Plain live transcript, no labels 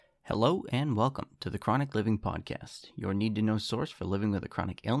Hello and welcome to the Chronic Living Podcast, your need-to-know source for living with a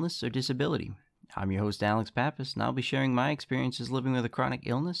chronic illness or disability. I'm your host, Alex Pappas, and I'll be sharing my experiences living with a chronic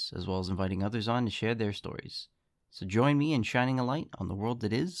illness, as well as inviting others on to share their stories. So join me in shining a light on the world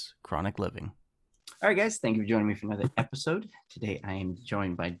that is chronic living. All right, guys, thank you for joining me for another episode. Today, I am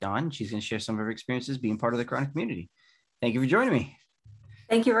joined by Dawn. She's going to share some of her experiences being part of the chronic community. Thank you for joining me.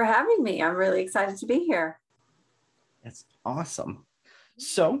 Thank you for having me. I'm really excited to be here. That's awesome.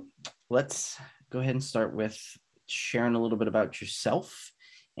 So let's go ahead and start with sharing a little bit about yourself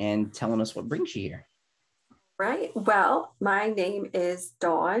and telling us what brings you here. Right. Well, my name is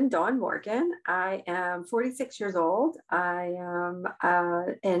Dawn Morgan. I am 46 years old. I am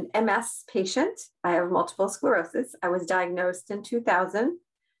an MS patient. I have multiple sclerosis. I was diagnosed in 2000. Okay.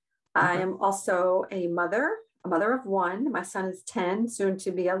 I am also a mother of one. My son is 10, soon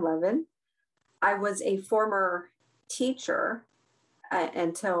to be 11. I was a former teacher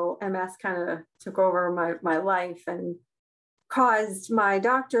until MS kind of took over my life and caused my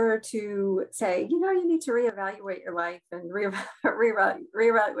doctor to say, you need to reevaluate your life and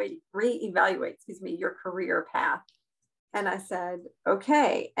reevaluate your career path. And I said,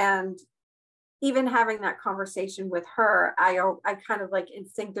 okay. And even having that conversation with her, I kind of like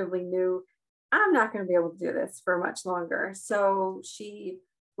instinctively knew I'm not going to be able to do this for much longer. So she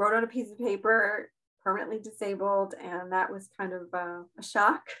wrote on a piece of paper, permanently disabled, and that was kind of a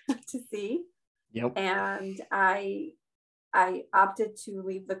shock to see. Yep. And I opted to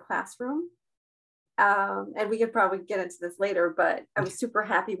leave the classroom. And we could probably get into this later, but I was super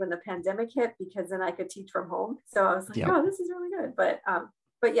happy when the pandemic hit because then I could teach from home. So I was like, oh, this is really good. But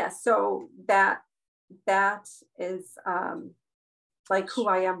yeah, so that is like who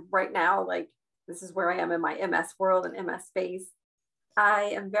I am right now. Like this is where I am in my MS world and MS space.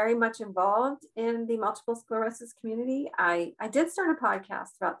 I am very much involved in the multiple sclerosis community. I did start a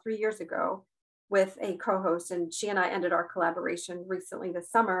podcast about 3 years ago with a co-host, and she and I ended our collaboration recently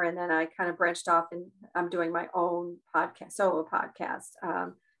this summer. And then I kind of branched off and I'm doing my own podcast, solo podcast.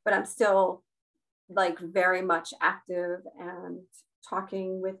 But I'm still like very much active and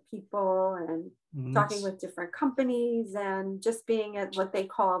talking with people and talking with different companies and just being at what they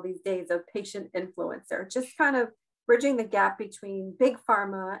call these days a patient influencer, just kind of bridging the gap between big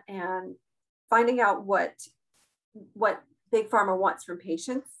pharma and finding out what big pharma wants from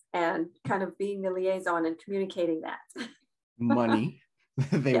patients and kind of being the liaison and communicating that. Money.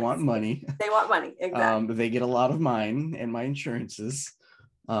 They want money. They want money. Exactly. They get a lot of mine and my insurances.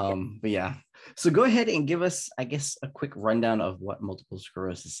 But yeah. So go ahead and give us, I guess, a quick rundown of what multiple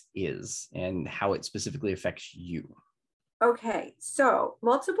sclerosis is and how it specifically affects you. Okay. So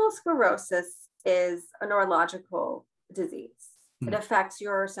multiple sclerosis is a neurological disease. It affects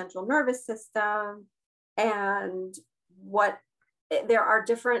your central nervous system, and there are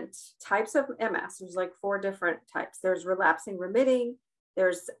different types of MS. There's like 4 different types. There's relapsing remitting,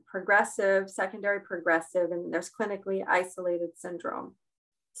 there's progressive, secondary progressive, and there's clinically isolated syndrome.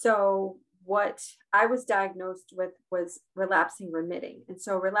 So what I was diagnosed with was relapsing remitting. And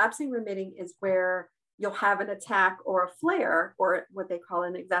so relapsing remitting is where you'll have an attack or a flare or what they call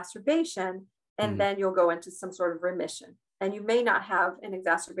an exacerbation, and then you'll go into some sort of remission. And you may not have an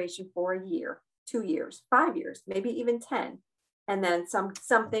exacerbation for a year, 2 years, 5 years, maybe even 10. And then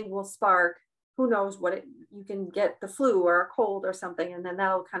something will spark, who knows you can get the flu or a cold or something. And then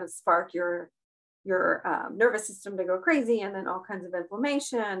that'll kind of spark your nervous system to go crazy, and then all kinds of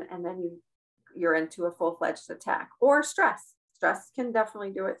inflammation. And then you're into a full-fledged attack. Or stress. Stress can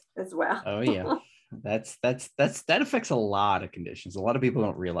definitely do it as well. Oh yeah. That affects a lot of conditions. A lot of people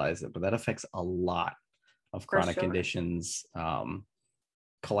don't realize it, but that affects a lot of chronic conditions.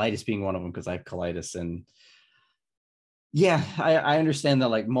 Colitis being one of them, because I have colitis. And yeah, I understand that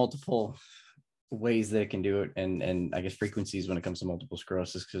like multiple ways that it can do it, and I guess frequencies when it comes to multiple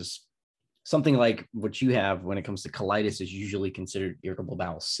sclerosis, because something like what you have when it comes to colitis is usually considered irritable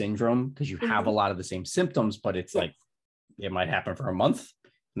bowel syndrome, because you have a lot of the same symptoms, but it's like it might happen for a month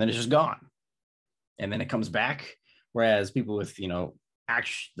and then it's just gone. And then it comes back. Whereas people with,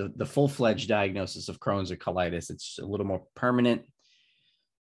 actually the full-fledged diagnosis of Crohn's or colitis, it's a little more permanent.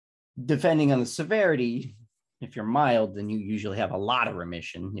 Depending on the severity, if you're mild, then you usually have a lot of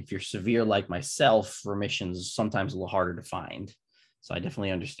remission. If you're severe like myself, remission is sometimes a little harder to find. So I definitely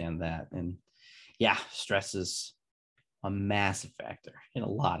understand that. And yeah, stress is a massive factor in a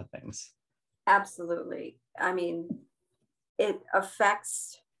lot of things. Absolutely. I mean, it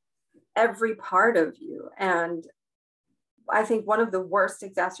affects every part of you. And I think one of the worst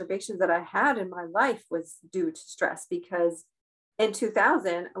exacerbations that I had in my life was due to stress, because in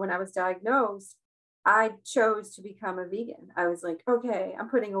 2000, when I was diagnosed, I chose to become a vegan. I was like, okay, I'm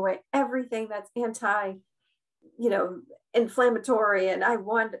putting away everything that's anti, you know, inflammatory. And I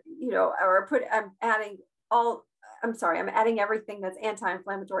want, you know, I'm adding I'm adding everything that's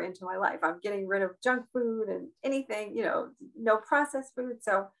anti-inflammatory into my life. I'm getting rid of junk food and anything, you know, no processed food.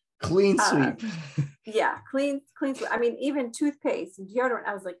 So clean sweep. Yeah, clean sweep. I mean, even toothpaste and deodorant,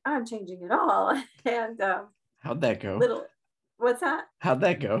 I was like, I'm changing it all. And how'd that go? What's that? How'd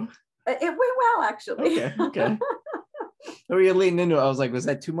that go? It went well, actually. Okay. So you're leading into it. I was like, was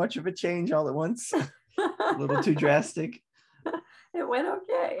that too much of a change all at once? A little too drastic? It went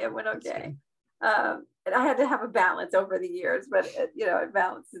okay. And I had to have a balance over the years, but it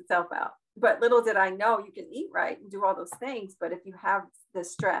balanced itself out. But little did I know, you can eat right and do all those things, but if you have the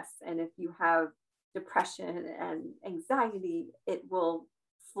stress and if you have depression and anxiety, it will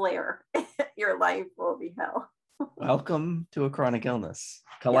flare. Your life will be hell. Welcome to a chronic illness.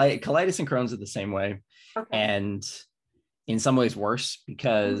 Yes. Colitis and Crohn's are the same way. Okay. And in some ways worse,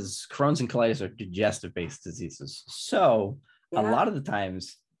 because Crohn's and colitis are digestive-based diseases. So a lot of the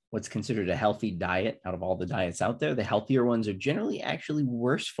times, what's considered a healthy diet out of all the diets out there, the healthier ones are generally actually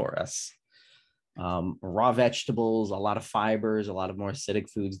worse for us. Raw vegetables, a lot of fibers, a lot of more acidic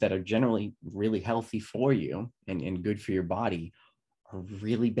foods that are generally really healthy for you and good for your body are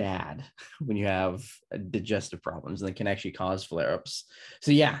really bad when you have digestive problems, and they can actually cause flare-ups.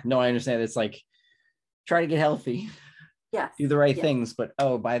 So I understand. It's like, try to get healthy, do the right things, but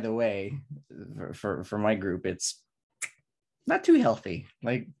by the way, for my group, it's not too healthy,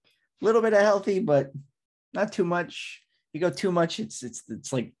 like a little bit of healthy, but not too much. If you go too much,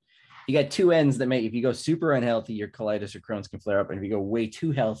 it's like you got two ends that make, if you go super unhealthy, your colitis or Crohn's can flare up. And if you go way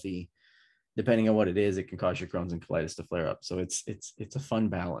too healthy, depending on what it is, it can cause your Crohn's and colitis to flare up. So it's a fun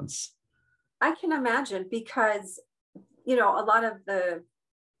balance. I can imagine, because, a lot of the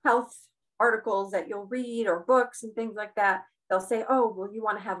health articles that you'll read or books and things like that, they'll say, oh, well, you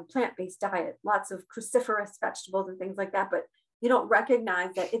want to have a plant-based diet, lots of cruciferous vegetables and things like that. But you don't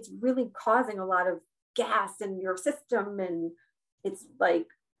recognize that it's really causing a lot of gas in your system. And it's like,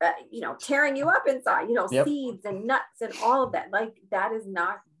 tearing you up inside, seeds and nuts and all of that. Like, that is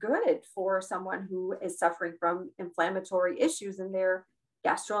not good for someone who is suffering from inflammatory issues in their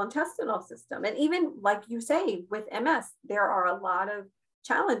gastrointestinal system. And even like you say, with MS, there are a lot of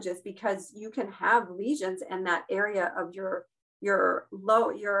challenges, because you can have lesions in that area of your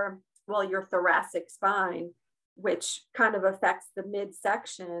thoracic spine, which kind of affects the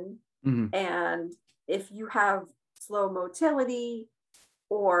midsection. Mm-hmm. And if you have slow motility,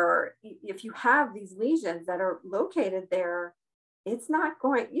 or if you have these lesions that are located there, it's not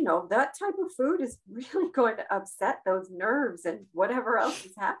going, that type of food is really going to upset those nerves and whatever else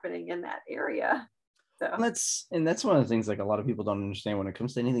is happening in that area. So that's one of the things, like, a lot of people don't understand when it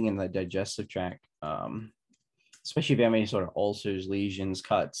comes to anything in the digestive tract, especially if you have any sort of ulcers, lesions,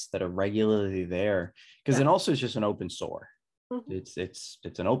 cuts that are regularly there, because an ulcer is just an open sore. Mm-hmm.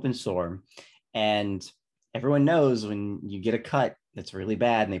 It's an open sore, and everyone knows when you get a cut that's really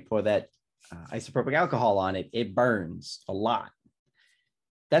bad and they pour that isopropyl alcohol on it, it burns a lot.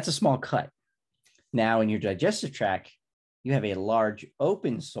 That's a small cut. Now in your digestive tract, you have a large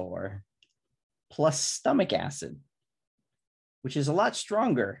open sore plus stomach acid, which is a lot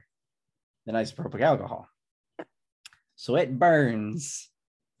stronger than isopropyl alcohol. So it burns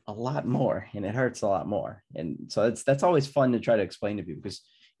a lot more and it hurts a lot more. And so that's always fun to try to explain to people, because,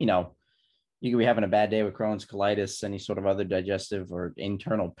 you could be having a bad day with Crohn's, colitis, any sort of other digestive or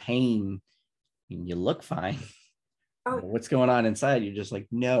internal pain, and you look fine. Oh. What's going on inside? You're just like,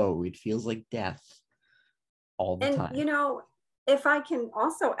 no, it feels like death all the time. And, if I can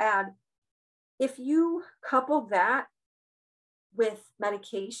also add, if you couple that with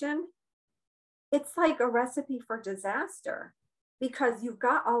medication, it's like a recipe for disaster, because you've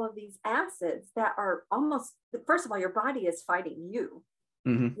got all of these acids that are almost, first of all, your body is fighting you,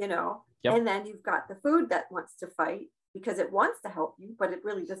 Yep. And then you've got the food that wants to fight because it wants to help you, but it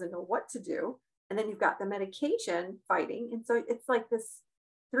really doesn't know what to do. And then you've got the medication fighting. And so it's like this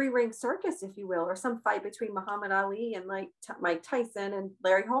three-ring circus, if you will, or some fight between Muhammad Ali and like Mike Tyson and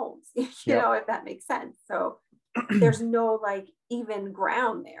Larry Holmes, if that makes sense. So there's no like even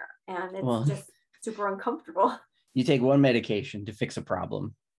ground there. And it's just super uncomfortable. You take one medication to fix a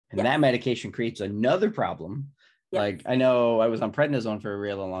problem, and that medication creates another problem. Yes. Like, I know I was on prednisone for a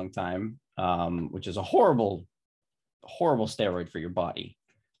really long time, which is a horrible, horrible steroid for your body.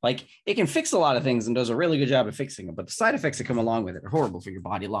 Like, it can fix a lot of things and does a really good job of fixing them, but the side effects that come along with it are horrible for your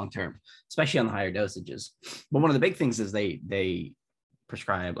body long term, especially on the higher dosages. But one of the big things is they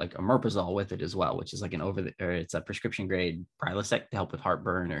prescribe like omeprazole with it as well, which is like it's a prescription grade Prilosec to help with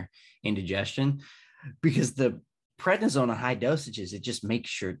heartburn or indigestion. because the prednisone on high dosages, it just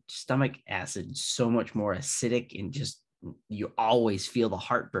makes your stomach acid so much more acidic, and just you always feel the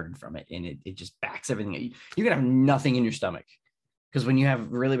heartburn from it, and it just backs everything. You're gonna have nothing in your stomach, because when you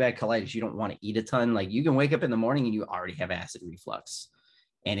have really bad colitis, you don't want to eat a ton. Like, you can wake up in the morning and you already have acid reflux,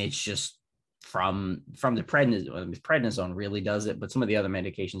 and it's just from the prednisone. Prednisone really does it, but some of the other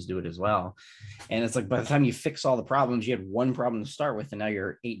medications do it as well. And it's like, by the time you fix all the problems, you had one problem to start with, and now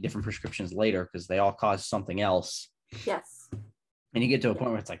you're 8 different prescriptions later because they all cause something else. Yes. And you get to a point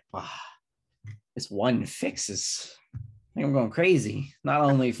where it's like, wow, this one fixes. I think I'm going crazy. Not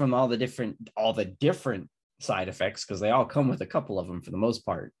only from all the different side effects, because they all come with a couple of them for the most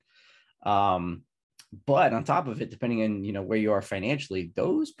part. But on top of it, depending on, where you are financially,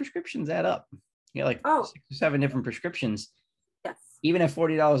 those prescriptions add up. You know, like 6 or 7 different prescriptions. Yes. Even at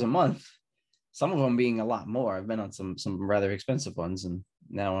 $40 a month, some of them being a lot more. I've been on some rather expensive ones, and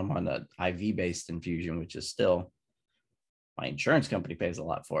now I'm on an IV-based infusion, which is still, my insurance company pays a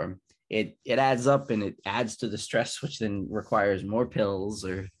lot for them. It adds up, and it adds to the stress, which then requires more pills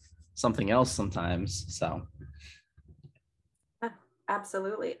or something else sometimes. So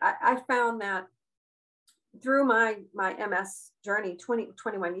absolutely. I found that through my MS journey,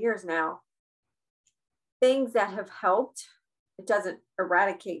 21 years now, things that have helped, it doesn't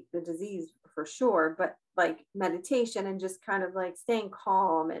eradicate the disease for sure, but like meditation and just kind of like staying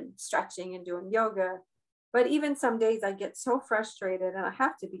calm and stretching and doing yoga. But even some days I get so frustrated, and I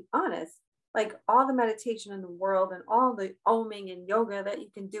have to be honest, like all the meditation in the world and all the oming and yoga that you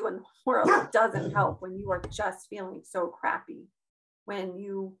can do in the world doesn't help when you are just feeling so crappy. When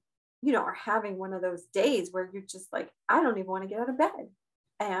you are having one of those days where you're just like, I don't even want to get out of bed.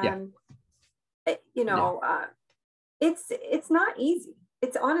 And, it's not easy.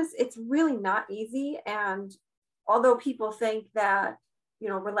 It's honest. It's really not easy. And although people think that,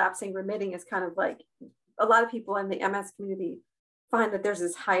 relapsing remitting is kind of like, a lot of people in the MS community find that there's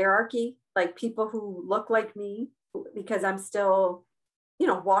this hierarchy, like people who look like me, because I'm still,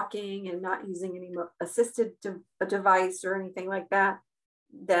 walking and not using any assisted device or anything like that,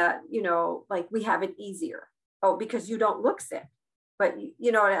 like we have it easier. Oh, because you don't look sick. But,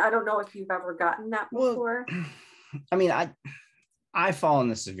 I don't know if you've ever gotten that before. Well, I mean, I fall on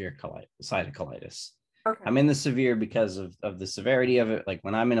the severe side of colitis. Okay. I'm in the severe because of the severity of it. Like,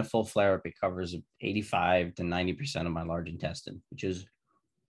 when I'm in a full flare up, it covers 85 to 90% of my large intestine, which is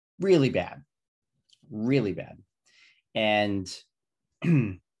really bad, really bad. And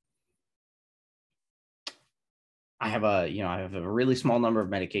I have a really small number of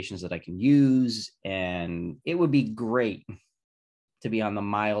medications that I can use, and it would be great to be on the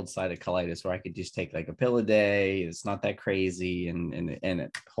mild side of colitis, where I could just take like a pill a day. It's not that crazy, and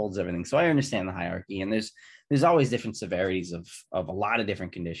it holds everything. So I understand the hierarchy, and there's always different severities of a lot of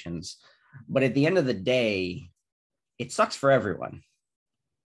different conditions. But at the end of the day, it sucks for everyone.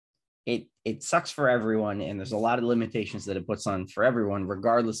 It sucks for everyone, and there's a lot of limitations that it puts on for everyone,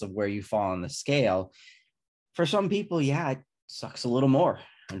 regardless of where you fall on the scale. For some people, it sucks a little more,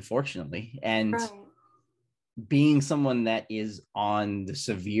 unfortunately. And right. Being someone that is on the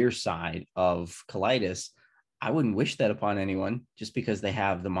severe side of colitis, I wouldn't wish that upon anyone, just because they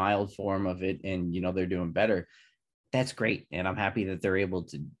have the mild form of it and, they're doing better. That's great. And I'm happy that they're able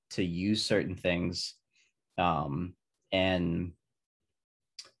to use certain things and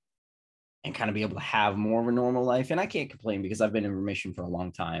kind of be able to have more of a normal life. And I can't complain, because I've been in remission for a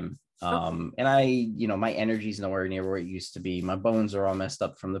long time. And I, my energy's nowhere near where it used to be. My bones are all messed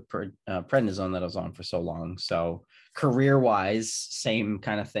up from the prednisone that I was on for so long. So career-wise, same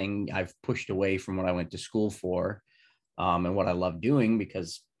kind of thing. I've pushed away from what I went to school for, and what I love doing,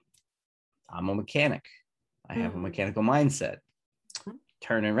 because I'm a mechanic. I have a mechanical mindset.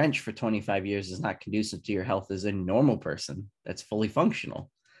 Turn and wrench for 25 years is not conducive to your health as a normal person that's fully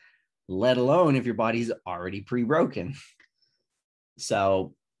functional, let alone if your body's already pre-broken.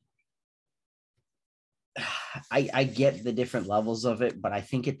 So I get the different levels of it, but I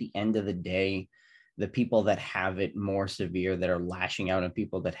think at the end of the day, the people that have it more severe, that are lashing out on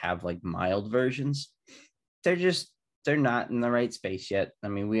people that have like mild versions, they're not in the right space yet. I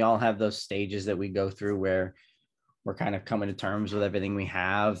mean, we all have those stages that we go through where we're kind of coming to terms with everything we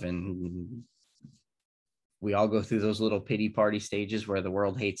have, and we all go through those little pity party stages where the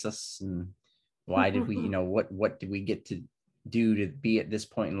world hates us, and why did we, what did we get to do to be at this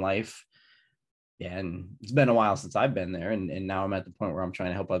point in life? And it's been a while since I've been there, and now I'm at the point where I'm trying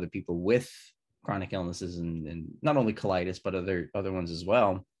to help other people with chronic illnesses, and not only colitis, but other ones as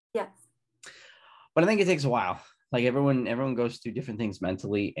well. Yes. But I think it takes a while. Like, everyone goes through different things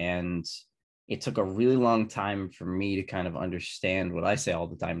mentally, and it took a really long time for me to kind of understand what I say all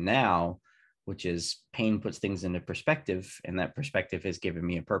the time now, which is pain puts things into perspective, and that perspective has given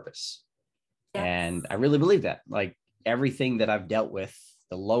me a purpose. Yes. And I really believe that. Like everything that I've dealt with,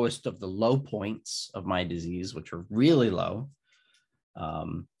 the lowest of the low points of my disease, which were really low,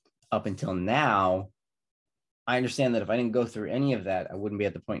 up until now, I understand that if I didn't go through any of that, I wouldn't be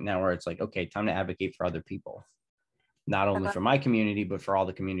at the point now where it's like, okay, time to advocate for other people, not only for my community, but for all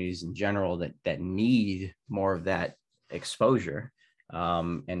the communities in general that need more of that exposure,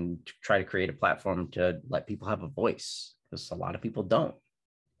 and try to create a platform to let people have a voice, because a lot of people don't.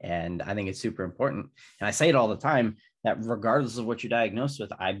 And I think it's super important. And I say it all the time that regardless of what you're diagnosed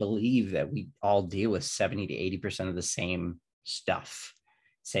with, I believe that we all deal with 70 to 80% of the same stuff,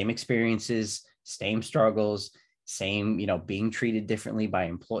 same experiences, same struggles, same, being treated differently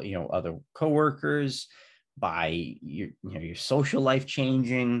by other coworkers, by your social life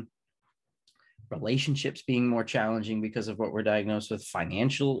changing, relationships being more challenging because of what we're diagnosed with,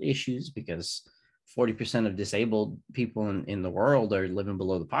 financial issues, because 40% of disabled people in the world are living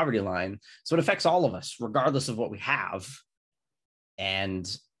below the poverty line. So it affects all of us, regardless of what we have. And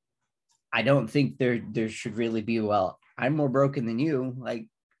I don't think there should really be, well, I'm more broken than you. Like,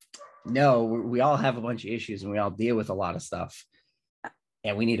 no, we all have a bunch of issues and we all deal with a lot of stuff.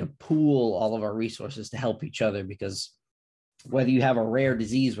 And we need to pool all of our resources to help each other, because whether you have a rare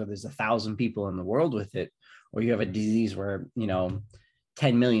disease where there's 1,000 people in the world with it, or you have a disease where,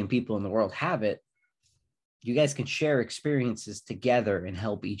 10 million people in the world have it, you guys can share experiences together and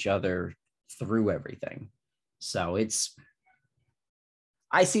help each other through everything. So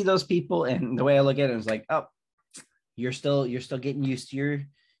I see those people, and the way I look at it is like, oh, you're still getting used to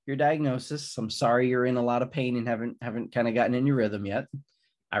your diagnosis. I'm sorry you're in a lot of pain and haven't kind of gotten in your rhythm yet.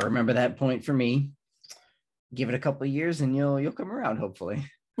 I remember that point for me. Give it a couple of years and you'll come around, hopefully.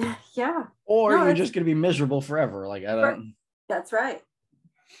 Yeah. Or you're just going to be miserable forever. Like, I don't. That's right.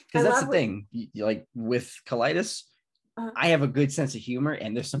 Because that's the thing. Like with colitis, I have a good sense of humor,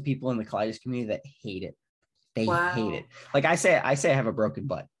 and there's some people in the colitis community that hate it. They hate it. Like I say I have a broken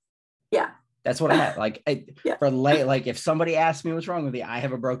butt. Yeah. That's what I have. Like like if somebody asks me what's wrong with you, I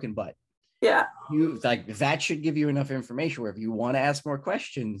have a broken butt. Yeah. You like that should give you enough information where if you want to ask more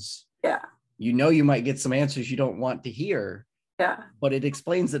questions, you might get some answers you don't want to hear. Yeah. But it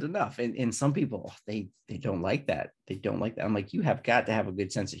explains it enough. And some people, they don't like that. They don't like that. I'm like, you have got to have a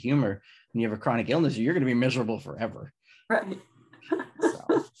good sense of humor when you have a chronic illness, or you're going to be miserable forever. Right.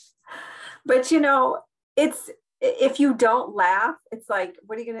 So. But it's, if you don't laugh, it's like,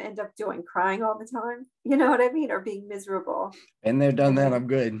 what are you going to end up doing? Crying all the time? You know what I mean? Or being miserable. And they've done that. I'm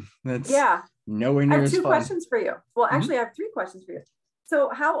good. That's nowhere near as fun. I have 2 questions for you. Well, actually, I have 3 questions for you.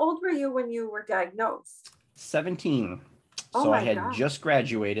 So how old were you when you were diagnosed? 17. So I had just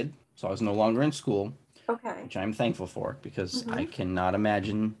graduated, so I was no longer in school. Okay. Which I'm thankful for, because I cannot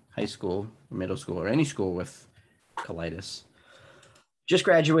imagine high school, middle school, or any school with colitis. Just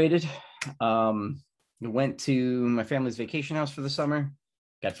graduated. Went to my family's vacation house for the summer.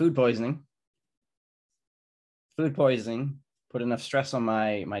 Got food poisoning. Put enough stress on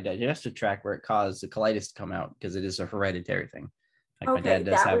my digestive tract where it caused the colitis to come out, because it is a hereditary thing. Like my dad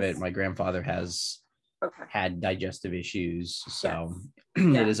does have it. My grandfather has had digestive issues. So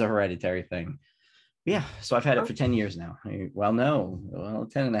it is a hereditary thing. Yeah. So I've had it for 10 years now. 10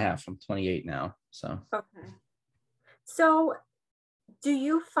 and a half. I'm 28 now. So. Okay. So do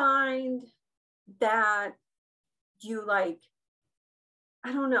you find that you I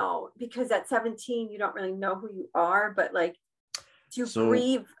don't know, because at 17, you don't really know who you are, but like, do you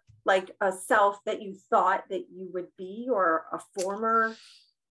grieve like a self that you thought that you would be, or a former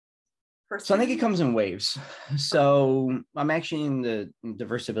person? So I think it comes in waves. So I'm actually in the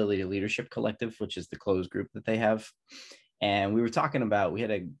Diversibility Leadership Collective, which is the closed group that they have. And we were talking about, we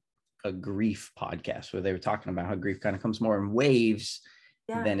had a grief podcast where they were talking about how grief kind of comes more in waves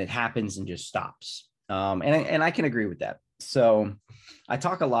than it happens and just stops. And I can agree with that. So I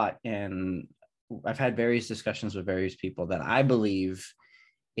talk a lot, and I've had various discussions with various people that I believe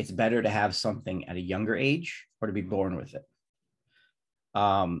it's better to have something at a younger age or to be born with it.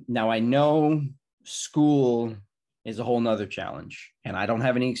 Now I know school is a whole nother challenge, and I don't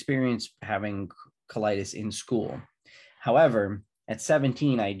have any experience having colitis in school. However, at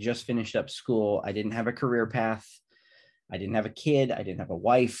 17, I just finished up school. I didn't have a career path. I didn't have a kid. I didn't have a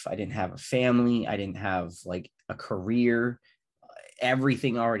wife. I didn't have a family. I didn't have like a career,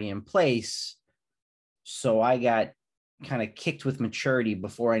 everything already in place. So I got kind of kicked with maturity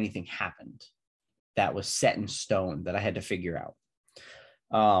before anything happened. That was set in stone that I had to figure out.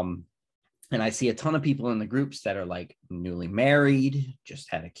 And I see a ton of people in the groups that are like newly married, just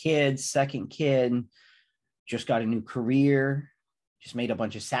had a kid, second kid, just got a new career, just made a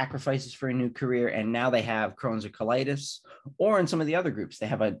bunch of sacrifices for a new career, and now they have Crohn's or colitis, or in some of the other groups, they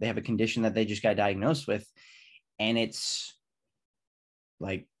have a condition that they just got diagnosed with, and it's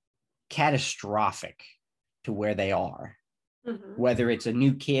like catastrophic to where they are. Whether it's a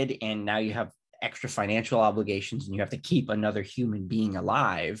new kid and now you have extra financial obligations and you have to keep another human being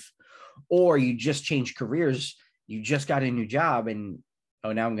alive, or you just changed careers, you just got a new job, and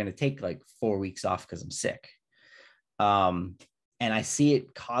oh, now I'm going to take like 4 weeks off because I'm sick. And I see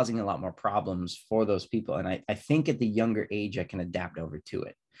it causing a lot more problems for those people. And I think at the younger age, I can adapt over to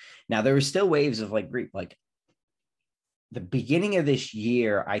it. Now, there were still waves of like the beginning of this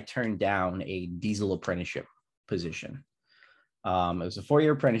year, I turned down a diesel apprenticeship position. It was a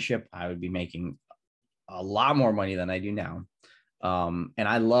 4-year apprenticeship. I would be making a lot more money than I do now. And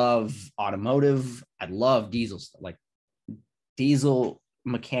I love automotive. I love diesels. Like diesel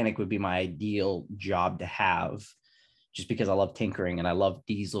mechanic would be my ideal job to have, just because I love tinkering and I love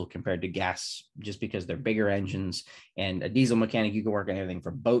diesel compared to gas, just because they're bigger engines. And a diesel mechanic, you can work on everything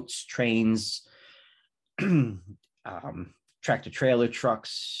from boats, trains, tractor trailer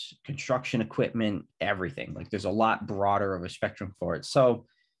trucks, construction equipment, everything. Like there's a lot broader of a spectrum for it. So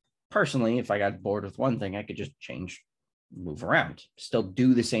personally, if I got bored with one thing, I could just move around, still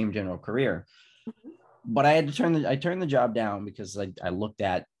do the same general career. But I had to turn the job down because I looked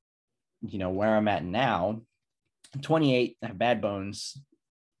at, where I'm at now. I'm 28, I have bad bones.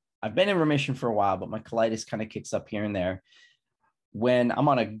 I've been in remission for a while, but my colitis kind of kicks up here and there. When I'm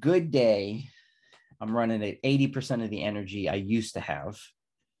on a good day, I'm running at 80% of the energy I used to have.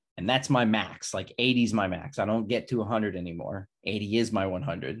 And that's my max. Like 80 is my max. I don't get to 100 anymore. 80 is my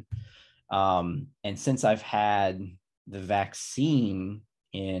 100. And since I've had the vaccine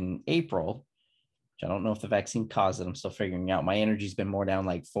in April, which I don't know if the vaccine caused it, I'm still figuring out, my energy's been more down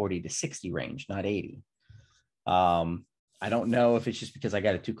like 40 to 60 range, not 80. I don't know if it's just because I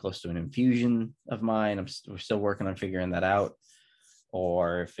got it too close to an infusion of mine. We're still working on figuring that out,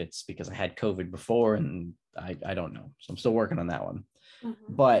 or if it's because I had COVID before and I don't know. So I'm still working on that one.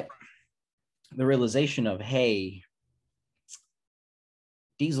 But the realization of, hey,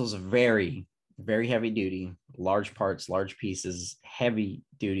 diesel's a very, very heavy duty, large parts, large pieces, heavy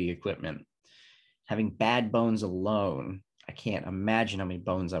duty equipment. Having bad bones alone, I can't imagine how many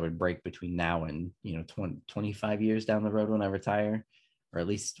bones I would break between now and 25 years down the road when I retire, or at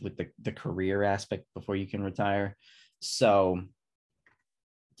least with the career aspect before you can retire. So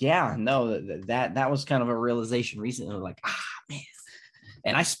yeah, no, that was kind of a realization recently, like, man.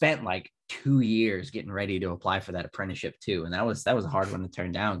 And I spent like 2 years getting ready to apply for that apprenticeship too, and that was a hard one to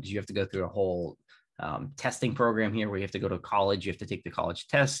turn down, because you have to go through a whole testing program here where you have to go to college, you have to take the college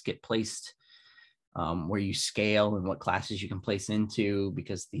test, get placed, where you scale and what classes you can place into,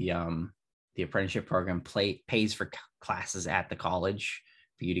 because the apprenticeship program pays for classes at the college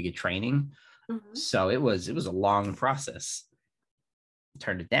for you to get training. So it was a long process.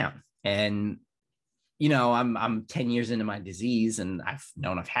 Turned it down, and I'm 10 years into my disease, and I've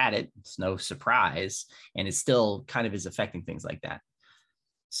known I've had it. It's no surprise, and it still kind of is affecting things like that.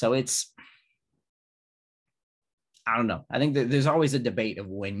 So I don't know. I think that there's always a debate of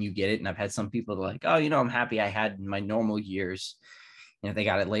when you get it. And I've had some people like, oh, I'm happy I had my normal years. And if they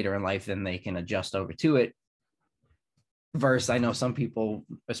got it later in life, then they can adjust over to it. Versus, I know some people,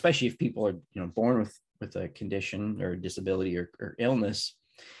 especially if people are, born with a condition or disability or illness,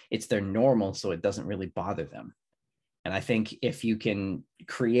 it's their normal. So it doesn't really bother them. And I think if you can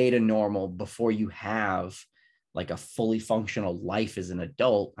create a normal before you have like a fully functional life as an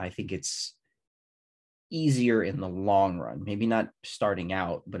adult, I think it's easier in the long run. Maybe not starting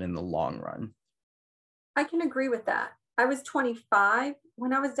out, but in the long run. I can agree with that. I was 25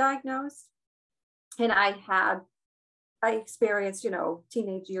 when I was diagnosed, and I experienced,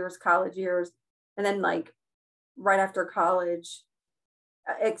 teenage years, college years, and then like right after college,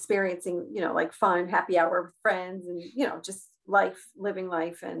 experiencing, like fun, happy hour with friends, and, just living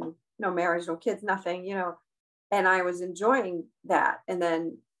life, and no marriage, no kids, nothing, and I was enjoying that. And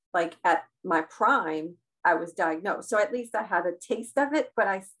then like at my prime, I was diagnosed. So at least I had a taste of it, but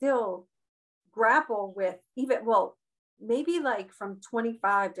I still grapple with maybe like from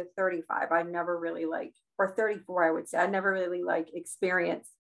 25 to 35, I never really or 34, I would say, I never really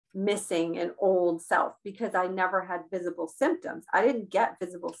experienced missing an old self, because I never had visible symptoms. I didn't get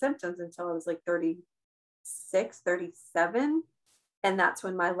visible symptoms until I was like 36, 37. And that's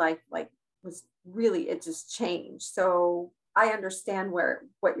when my life was really, it just changed. So I understand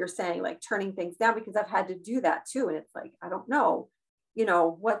what you're saying, like turning things down, because I've had to do that too. And it's like, I don't know,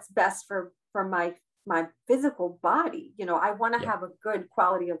 what's best for my physical body. I want to have a good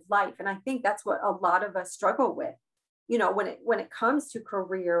quality of life. And I think that's what a lot of us struggle with. when it comes to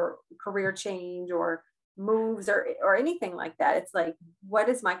career change or moves or anything like that, it's like, what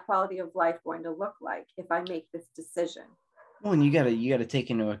is my quality of life going to look like if I make this decision? Well, and you gotta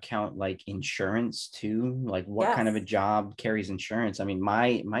take into account like insurance too. Like what kind of a Yes. job carries insurance? I mean,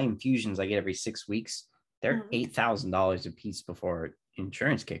 my infusions I get every 6 weeks, they're Mhm. $8,000 a piece before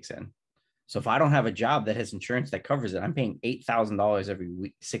insurance kicks in. So if I don't have a job that has insurance that covers it, I'm paying $8,000 every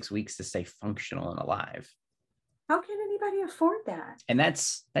week, 6 weeks to stay functional and alive. How can anybody afford that? And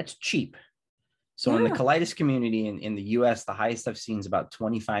that's cheap. So in the Yeah. colitis community in the US, the highest I've seen is about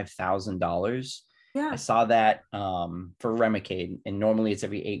 $25,000. I Yeah. saw that for Remicade, and normally it's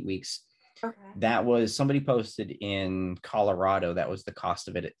every 8 weeks. Okay. That was somebody posted in Colorado. That was the cost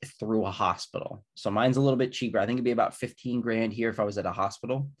of it through a hospital. So mine's a little bit cheaper. I think it'd be about 15 grand here if I was at a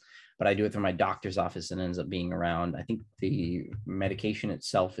hospital, but I do it through my doctor's office and it ends up being around, I think the medication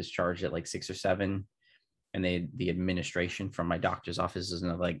itself is charged at like 6 or 7. And the administration from my doctor's office is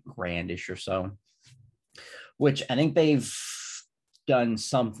another like grandish or so, which I think they've done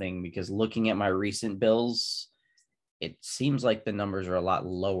something, because looking at my recent bills, it seems like the numbers are a lot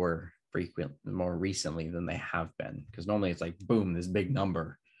lower more recently than they have been, because normally it's like boom, this big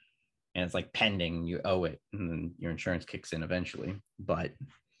number and it's like pending, you owe it, and then your insurance kicks in eventually. But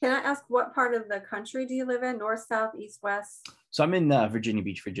Can I ask, what part of the country do you live in? North, south, east, west? so I'm in Virginia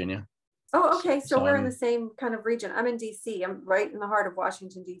Beach, Virginia. Oh, okay. So So we're in the I'm, same kind of region. I'm in DC. I'm right in the heart of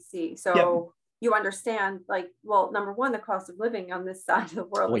Washington, DC. yep. So you understand, like, well, number one, the cost of living on this side of the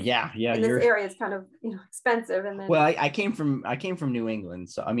world Well, yeah, in this you're, area is kind of, expensive. And then, well, I came from New England.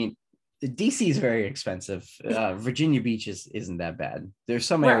 So I mean, DC is very expensive. Virginia Beach isn't that bad. There's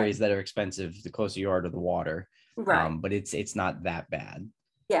some right, areas that are expensive the closer you are to the water, right. but it's not that bad.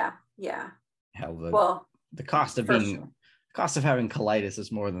 Yeah, yeah. Hell, Well, the cost of for sure. having colitis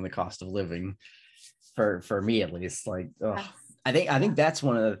is more than the cost of living, for me at least. Like, ugh. Yes. I think that's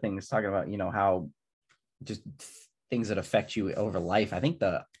one of the things, talking about how just things that affect you over life. I think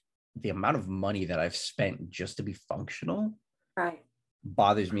the amount of money that I've spent just to be functional Right.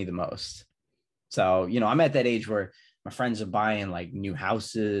 bothers me the most. So, I'm at that age where my friends are buying like new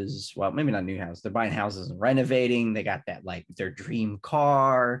houses. Well, maybe not new houses. They're buying houses and renovating. They got that like their dream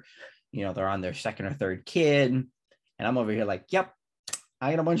car. They're on their second or third kid. And I'm over here like, yep,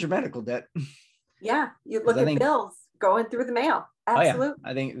 I got a bunch of medical debt. Yeah. You Because look I at think, bills going through the mail. oh yeah, Absolutely.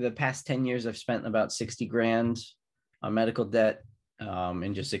 I think the past 10 years I've spent about 60 grand on medical debt,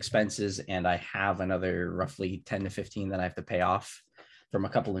 and just expenses. And I have another roughly 10 to 15 that I have to pay off from a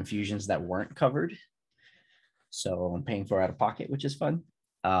couple infusions that weren't covered. So I'm paying for out of pocket, which is fun.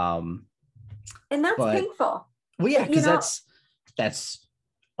 And that's But painful. well, yeah, You because know, that's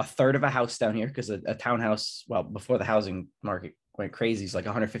a third of a house down here. Because a townhouse, well, before the housing market went crazy, is like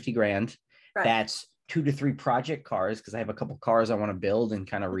 150 grand. right. That's 2 to 3 project cars, because I have a couple cars I want to build and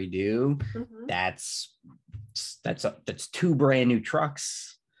kind of redo. Mm-hmm. That's 2 brand new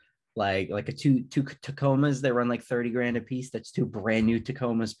trucks, like a two Tacomas that run like 30 grand a piece. That's 2 brand new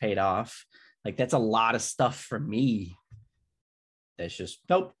Tacomas paid off. Like, that's a lot of stuff for me. That's just,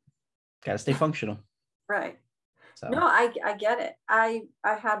 nope, gotta stay functional. Right. So No, I get it. I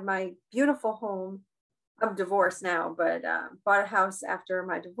had my beautiful home. I'm divorced now, but bought a house after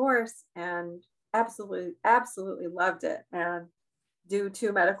my divorce and absolutely loved it. And due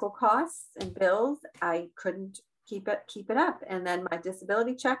to medical costs and bills, I couldn't keep it up. And then my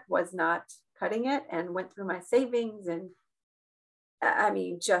disability check was not cutting it, and went through my savings. And I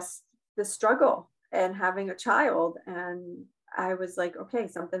mean, just the struggle and having a child. And I was like, okay,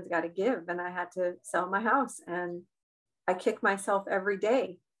 something's got to give. And I had to sell my house. And I kick myself every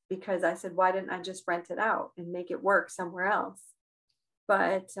day because I said, why didn't I just rent it out and make it work somewhere else?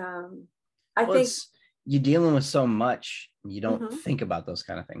 But I well, think, it's, you're dealing with so much, you don't mhm, think about those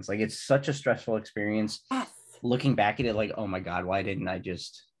kind of things. Like, it's such a stressful experience. yes, Looking back at it, like, oh my God, why didn't I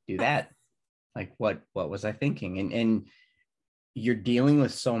just do yes, that? Like, what was I thinking? And you're dealing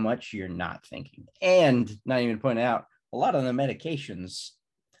with so much you're not thinking. And not even point out, a lot of the medications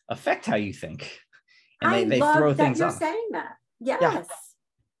affect how you think, and I they throw love that things you're off. saying that. Yeah. Yes.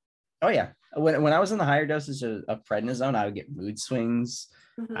 Oh yeah. When I was in the higher dosage of prednisone, I would get mood swings.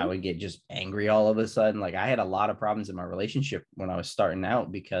 I Mm-hmm. would get just angry all of a sudden. Like, I had a lot of problems in my relationship when I was starting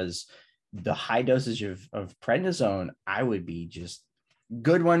out, because the high dosage of prednisone, I would be just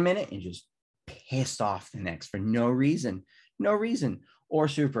good 1 minute and just pissed off the next for no reason, or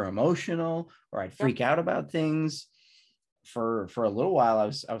super emotional, or I'd Yep. freak out about things. For a little while, I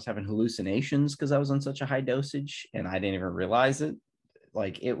was having hallucinations because I was on such a high dosage, and I didn't even realize it.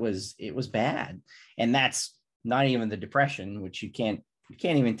 Like, it was bad. And that's not even the depression, which you can't you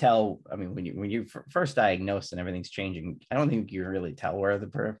can't even tell. I mean, when you first diagnosed and everything's changing, I don't think you really tell where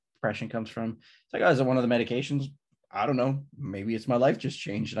the depression comes from. It's like, oh, is it one of the medications? I don't know. Maybe it's my life just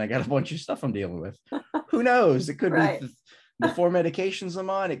changed and I got a bunch of stuff I'm dealing with. Who knows? It could Right. be the 4 medications I'm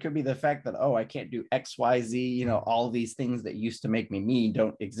on. It could be the fact that, oh, I can't do X, Y, Z. You know, all these things that used to make me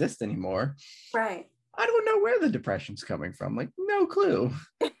don't exist anymore. Right. I don't know where the depression's coming from. Like, no clue.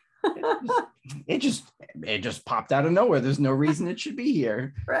 It just popped out of nowhere. There's no reason it should be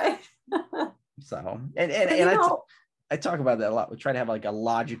here. Right. So, and I talk about that a lot. We try to have like a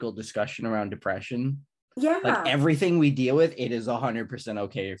logical discussion around depression. Yeah. Like everything we deal with, it is 100%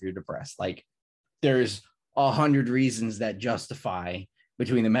 okay if you're depressed. Like there's 100 reasons that justify,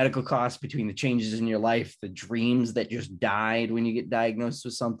 between the medical costs, between the changes in your life, the dreams that just died when you get diagnosed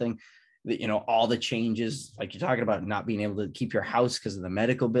with something, that, you know, all the changes, like you're talking about not being able to keep your house because of the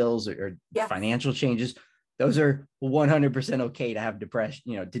medical bills or Yes. financial changes. Those are 100% okay to have depression,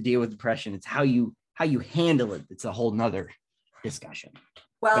 you know, to deal with depression. It's how you handle it. It's a whole nother discussion.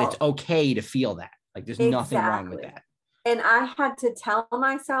 Well, but it's okay to feel that. Like there's nothing wrong with that. And I had to tell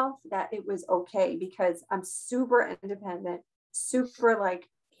myself that it was okay because I'm super independent, super like,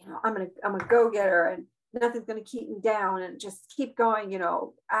 you know, I'm a go-getter and nothing's going to keep me down and just keep going. You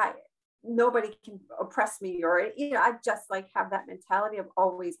know, nobody can oppress me, or, you know, I just like have that mentality. I've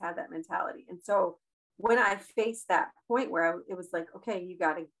always had that mentality. And so when I faced that point where it was like, okay, you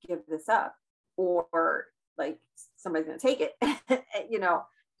got to give this up or like somebody's going to take it, you know,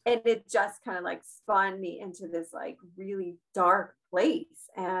 and it just kind of like spun me into this like really dark place.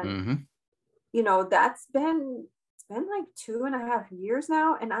 And, you know, it's been like 2.5 years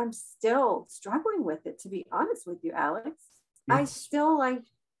now. And I'm still struggling with it, to be honest with you, Alex. I still like,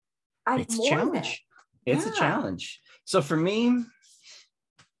 it's a challenge. It's a challenge. So for me,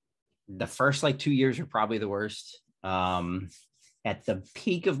 the first like 2 years are probably the worst. At the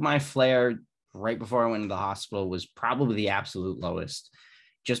peak of my flare, right before I went to the hospital, was probably the absolute lowest,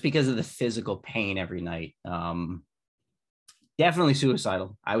 just because of the physical pain every night. Definitely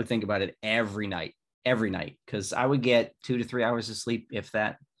suicidal. I would think about it every night, because I would get 2 to 3 hours of sleep, if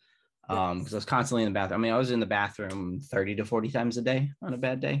that, because I was constantly in the bathroom. I mean, I was in the bathroom 30 to 40 times a day on a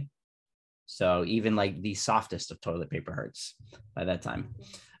bad day. So even like the softest of toilet paper hurts by that time.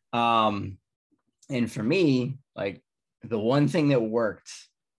 And for me, like the one thing that worked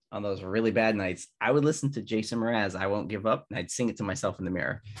on those really bad nights, I would listen to Jason Mraz, I Won't Give Up, and I'd sing it to myself in the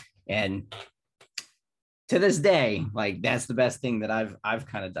mirror. And to this day, like that's the best thing that I've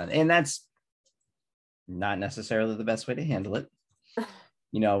kind of done. And that's not necessarily the best way to handle it.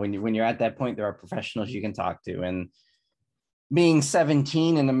 You know, when you're at that point, there are professionals you can talk to. And being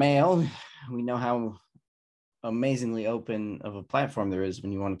 17 and a male, we know how amazingly open of a platform there is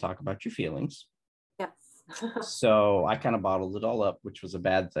when you want to talk about your feelings. Yes. So I kind of bottled it all up, which was a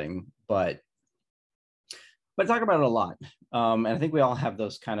bad thing, but talk about it a lot. And I think we all have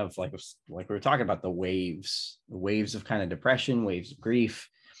those kind of like we were talking about, the waves of kind of depression, waves of grief.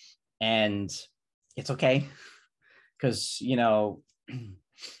 And it's okay, because, you know,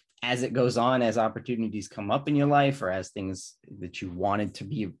 as it goes on, as opportunities come up in your life, or as things that you wanted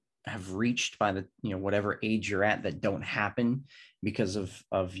to have reached by the, you know, whatever age you're at, that don't happen because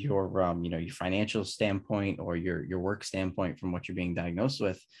of your you know, your financial standpoint or your work standpoint from what you're being diagnosed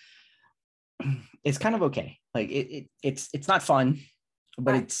with, it's kind of okay. Like it's not fun,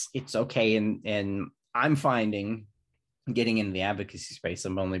 but it's okay. And I'm finding, getting into the advocacy space,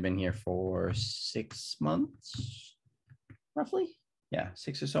 I've only been here for 6 months, roughly. Yeah,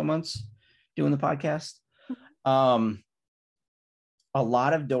 6 or so months doing the podcast. A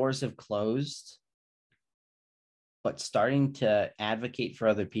lot of doors have closed, but starting to advocate for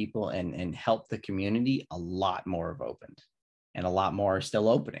other people and help the community, a lot more have opened, and a lot more are still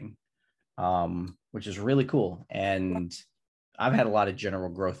opening, which is really cool. And I've had a lot of general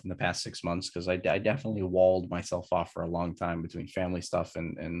growth in the past 6 months, because I definitely walled myself off for a long time between family stuff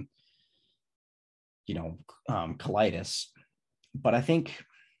and you know, colitis. But I think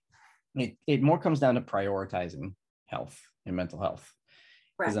it more comes down to prioritizing health and mental health.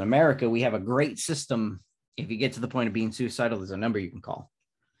 Because in America, we have a great system. If you get to the point of being suicidal, there's a number you can call.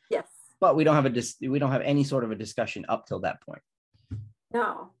 Yes. But we don't have any sort of a discussion up till that point.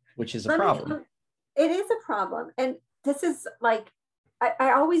 No. Which is a problem. It is a problem. And this is like,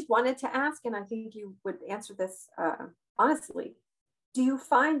 I always wanted to ask, and I think you would answer this honestly. Do you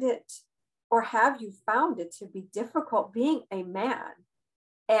find it, or have you found it to be difficult being a man,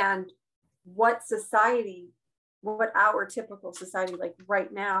 and what our typical society, like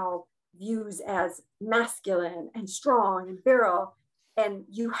right now, views as masculine and strong and virile, and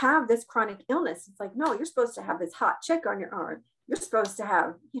you have this chronic illness? It's like, no, you're supposed to have this hot chick on your arm. you're supposed to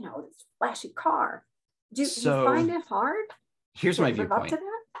have, this flashy car. Do you So find it hard here's to my live up to viewpoint.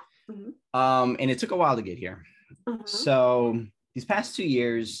 that? Mm-hmm. And it took a while to get here. Mm-hmm. So these past 2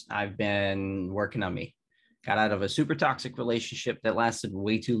 years, I've been working on me. Got out of a super toxic relationship that lasted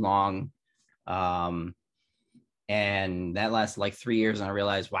way too long. And that lasted like 3 years. And I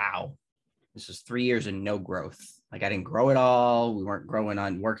realized, wow, this is 3 years and no growth. Like I didn't grow at all. We weren't growing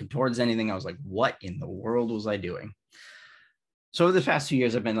on working towards anything. I was like, what in the world was I doing? So over the past 2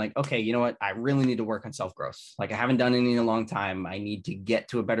 years, I've been like, okay, you know what? I really need to work on self-growth. Like I haven't done any in a long time. I need to get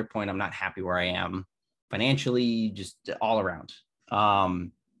to a better point. I'm not happy where I am financially, just all around.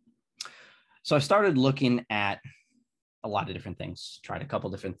 So I started looking at a lot of different things, tried a couple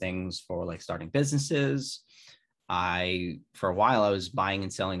different things for like starting businesses. For a while, I was buying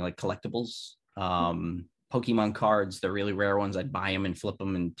and selling like collectibles, Pokemon cards, the really rare ones. I'd buy them and flip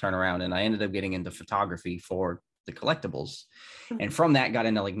them and turn around. And I ended up getting into photography for the collectibles. And from that got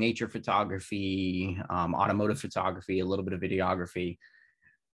into like nature photography, automotive photography, a little bit of videography.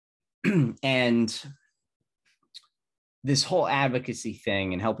 And this whole advocacy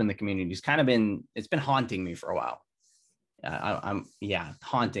thing and helping the community has kind of it's been haunting me for a while.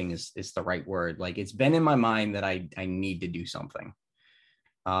 Haunting is the right word. Like it's been in my mind that I need to do something.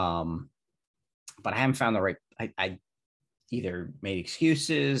 But I haven't found the right, I either made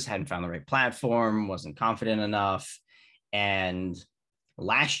excuses, hadn't found the right platform, wasn't confident enough. And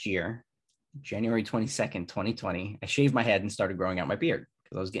last year, January 22nd, 2020, I shaved my head and started growing out my beard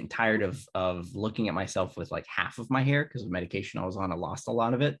because I was getting tired of looking at myself with like half of my hair because of medication I was on. I lost a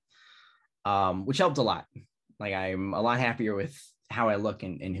lot of it, which helped a lot. Like I'm a lot happier with how I look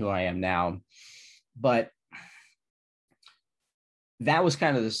and who I am now. But that was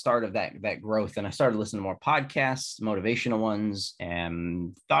kind of the start of that growth. And I started listening to more podcasts, motivational ones,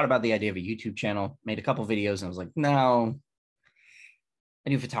 and thought about the idea of a YouTube channel, made a couple videos, and I was like, no, I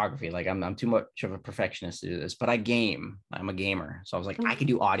do photography. Like I'm too much of a perfectionist to do this, but I'm a gamer. So I was like, I could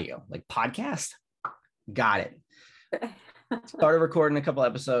do audio, like podcast. Got it. Started recording a couple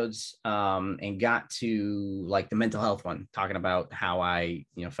episodes and got to like the mental health one, talking about how I,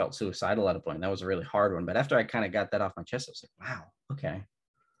 felt suicidal at a point. That was a really hard one. But after I kind of got that off my chest, I was like, wow, okay.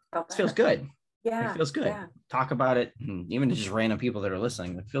 This feels good. Yeah. It feels good. Yeah. Talk about it. And even just random people that are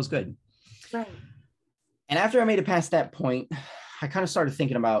listening, it feels good. Right. And after I made it past that point, I kind of started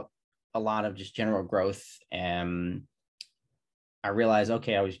thinking about a lot of just general growth. And I realized,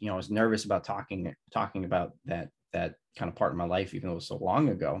 okay, I was nervous about talking about that kind of part of my life, even though it was so long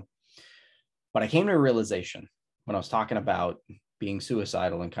ago. But I came to a realization when I was talking about being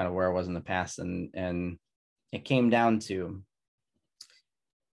suicidal and kind of where I was in the past. And it came down to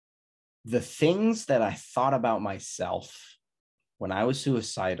the things that I thought about myself when I was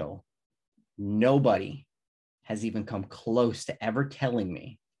suicidal. Nobody has even come close to ever telling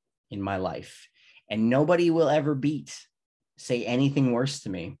me in my life. And nobody will ever say anything worse to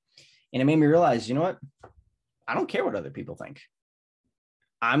me. And it made me realize, you know what? I don't care what other people think.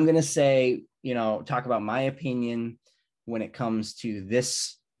 I'm going to say, talk about my opinion when it comes to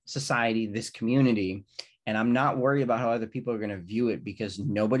this society, this community. And I'm not worried about how other people are going to view it because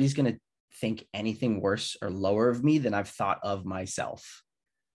nobody's going to think anything worse or lower of me than I've thought of myself.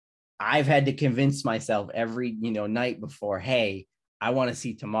 I've had to convince myself every, night before, hey, I want to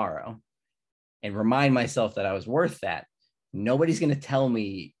see tomorrow, and remind myself that I was worth that. Nobody's going to tell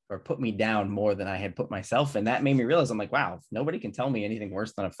me or put me down more than I had put myself. And that made me realize, I'm like, wow, if nobody can tell me anything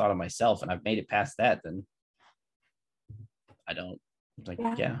worse than I've thought of myself, and I've made it past that, then I don't. It's like,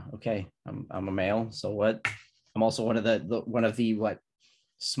 yeah, okay, I'm a male. So what? I'm also one of the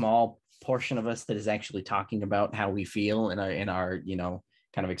small portion of us that is actually talking about how we feel in our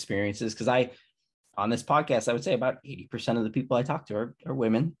kind of experiences. Because on this podcast, I would say about 80% of the people I talk to are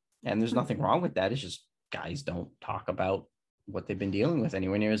women, and there's nothing wrong with that. It's just guys don't talk about what they've been dealing with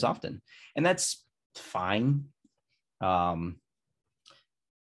anywhere near as often, and that's fine. I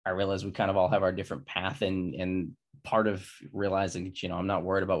realize we kind of all have our different path, and part of realizing that, I'm not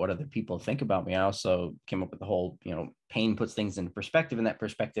worried about what other people think about me. I also came up with the whole, pain puts things into perspective, and that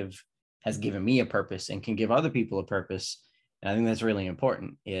perspective has given me a purpose and can give other people a purpose. And I think that's really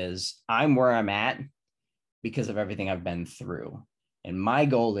important. Is I'm where I'm at because of everything I've been through. And my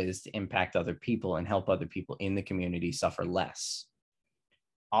goal is to impact other people and help other people in the community suffer less.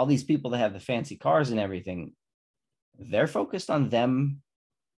 All these people that have the fancy cars and everything, they're focused on them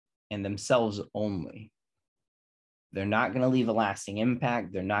and themselves only. They're not going to leave a lasting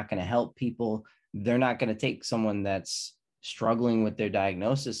impact. They're not going to help people. They're not going to take someone that's struggling with their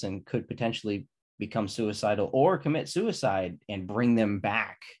diagnosis and could potentially become suicidal or commit suicide and bring them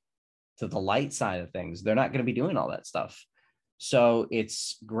back to the light side of things. They're not going to be doing all that stuff. So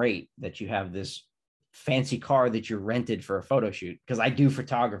it's great that you have this fancy car that you rented for a photo shoot, because I do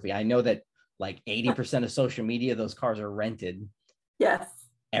photography. I know that like 80% of social media, those cars are rented. Yes.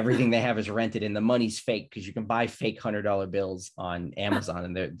 Everything they have is rented, and the money's fake because you can buy fake $100 bills on Amazon,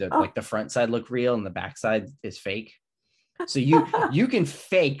 and they're like the front side look real and the back side is fake. So you can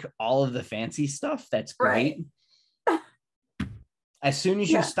fake all of the fancy stuff. That's great. Right. As soon as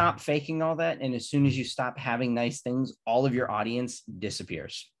you stop faking all that, and as soon as you stop having nice things, all of your audience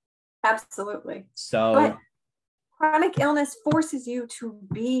disappears. Absolutely. So but chronic illness forces you to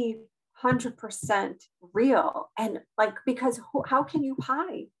be 100% real. And like, because how can you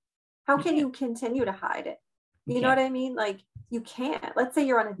hide? How can you continue to hide it? You know what I mean? Like, you can't. Let's say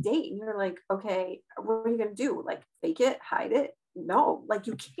you're on a date and you're like, okay, what are you going to do? Like, fake it, hide it? No, like,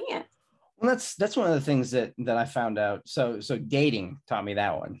 you can't. Well, that's one of the things that I found out. So dating taught me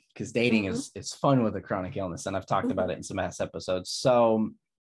that one, because dating is fun with a chronic illness, and I've talked about it in some past episodes. So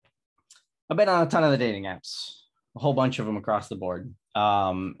I've been on a ton of the dating apps, a whole bunch of them across the board,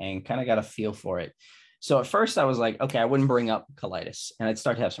 and kind of got a feel for it. So at first I was like, okay, I wouldn't bring up colitis, and I'd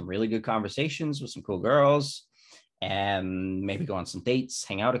start to have some really good conversations with some cool girls, and maybe go on some dates,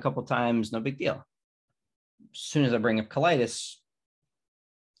 hang out a couple times, no big deal. As soon as I bring up colitis,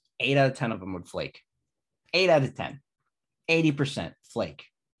 8 out of 10 of them would flake. 8 out of 10, 80% flake.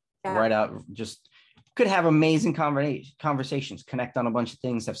 Right out. Just could have amazing conversations, connect on a bunch of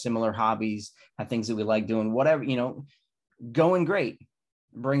things, have similar hobbies, have things that we like doing, whatever, going great.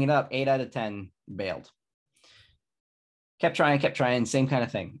 Bring it up, 8 out of 10 bailed. Kept trying, same kind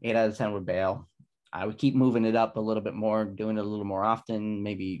of thing. 8 out of 10 would bail. I would keep moving it up a little bit more, doing it a little more often,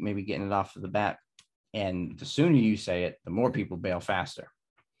 maybe getting it off of the bat. And the sooner you say it, the more people bail faster.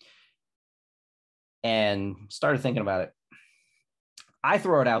 And started thinking about it. I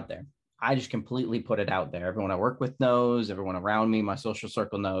throw it out there. I just completely put it out there. Everyone I work with knows, everyone around me, my social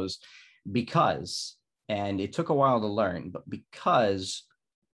circle knows, because, and it took a while to learn, but because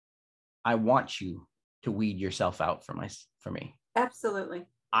I want you to weed yourself out for me. Absolutely.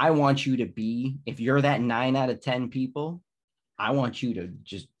 I want you to be, if you're that 9 out of 10 people, I want you to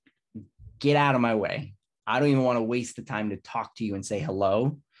just get out of my way. I don't even want to waste the time to talk to you and say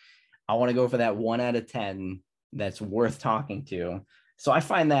hello. I want to go for that 1 out of 10 that's worth talking to. So I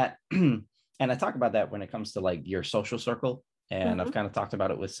find that, and I talk about that when it comes to like your social circle. And I've kind of talked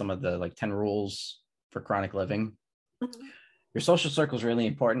about it with some of the like 10 rules for chronic living. Your social circle is really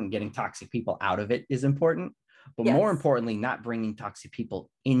important. Getting toxic people out of it is important, but more importantly, not bringing toxic people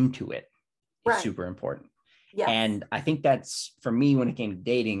into it is super important. Yes. And I think that's, for me, when it came to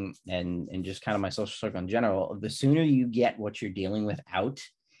dating and just kind of my social circle in general, the sooner you get what you're dealing with out,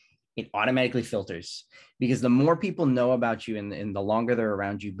 it automatically filters, because the more people know about you and the longer they're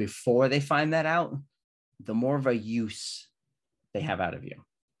around you before they find that out, the more of a use they have out of you.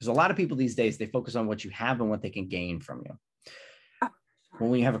 There's a lot of people these days, they focus on what you have and what they can gain from you.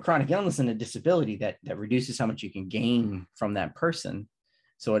 When you have a chronic illness and a disability, that reduces how much you can gain from that person.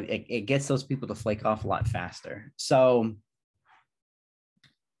 So it gets those people to flake off a lot faster. So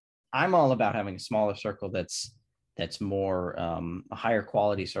I'm all about having a smaller circle that's more a higher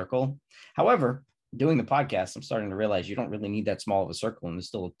quality circle. However, doing the podcast, I'm starting to realize you don't really need that small of a circle, and it's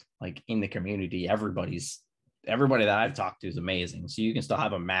still like in the community. Everybody that I've talked to is amazing. So you can still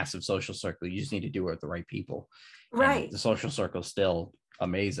have a massive social circle. You just need to do it with the right people. Right. And the social circle is still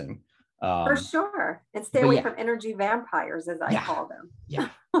amazing. For sure. And stay away from energy vampires, as I call them.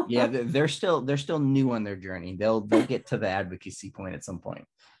 Yeah. They're still new on their journey. They'll get to the advocacy point at some point.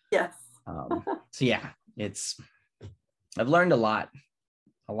 Yes. So yeah, I've learned a lot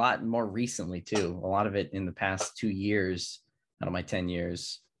more recently too. A lot of it in the past 2 years out of my 10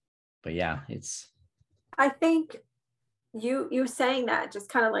 years. But yeah, I think you saying that just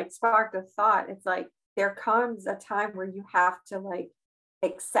kind of like sparked a thought. It's like, there comes a time where you have to like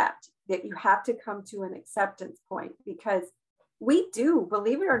accept that, you have to come to an acceptance point, because we do,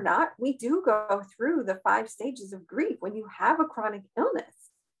 believe it or not, we do go through the 5 stages of grief when you have a chronic illness,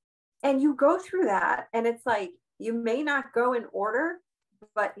 and you go through that. And it's like, you may not go in order,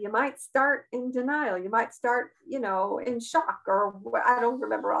 but you might start in denial. You might start, in shock, or I don't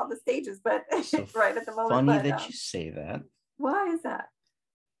remember all the stages, but so right at the moment. Funny that you say that. Why is that?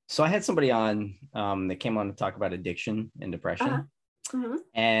 So I had somebody on that came on to talk about addiction and depression.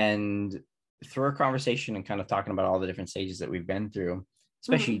 And through our conversation and kind of talking about all the different stages that we've been through,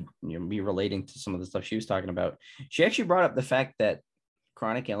 especially me relating to some of the stuff she was talking about, she actually brought up the fact that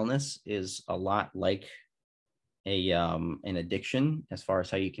chronic illness is a lot like an addiction as far as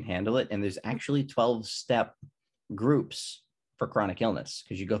how you can handle it. And there's actually 12-step groups for chronic illness,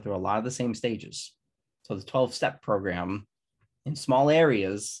 because you go through a lot of the same stages. So the 12-step program in small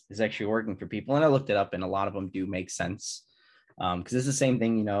areas is actually working for people. And I looked it up, and a lot of them do make sense. Because it's the same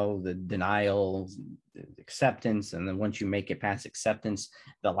thing, you know, the denial, the acceptance. And then once you make it past acceptance,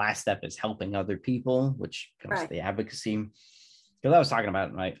 the last step is helping other people, which comes to the advocacy. Because I was talking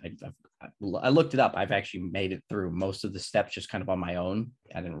about, I looked it up. I've actually made it through most of the steps just kind of on my own.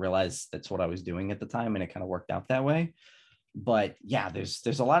 I didn't realize that's what I was doing at the time, and it kind of worked out that way. But yeah,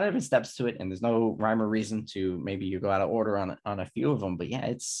 there's a lot of different steps to it, and there's no rhyme or reason to maybe you go out of order on a few of them. But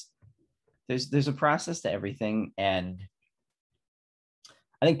yeah, there's a process to everything. And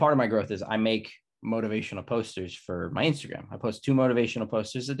I think part of my growth is I make motivational posters for my Instagram. I post 2 motivational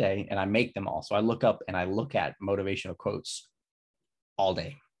posters a day, and I make them all. So I look up and I look at motivational quotes all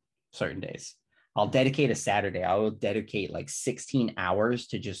day, certain days. I'll dedicate a Saturday. I will dedicate like 16 hours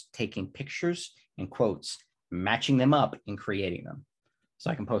to just taking pictures and quotes, matching them up and creating them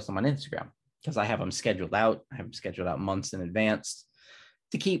so I can post them on Instagram, because I have them scheduled out. I have them scheduled out months in advance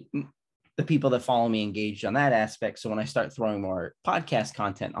to keep the people that follow me engaged on that aspect. So when I start throwing more podcast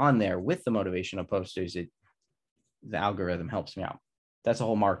content on there with the motivational posters, the algorithm helps me out. That's a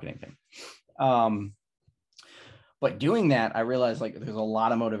whole marketing thing. But doing that, I realized like there's a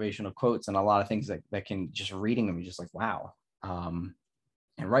lot of motivational quotes and a lot of things that can, just reading them, you're just like, wow. And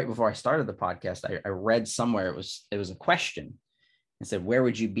right before I started the podcast, I read somewhere, it was a question. It said, where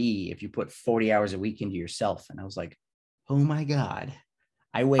would you be if you put 40 hours a week into yourself? And I was like, oh my God,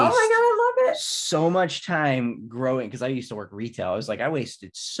 I waste I love it. so much time growing, because I used to work retail. I was like, I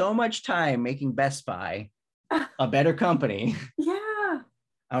wasted so much time making Best Buy a better company. Yeah.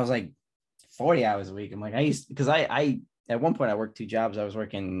 I was like, 40 hours a week. I'm like, because I at one point I worked 2 jobs. I was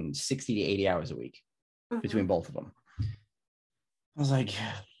working 60 to 80 hours a week between both of them. I was like,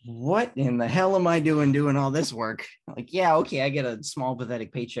 what in the hell am I doing all this work? Like, yeah, okay, I get a small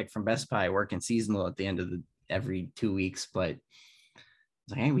pathetic paycheck from Best Buy working seasonal at the end of every 2 weeks, but I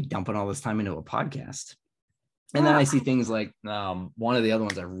was like, hey, we dumping all this time into a podcast. And then I see things like one of the other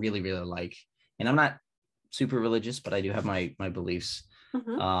ones I really, really like, and I'm not super religious, but I do have my beliefs.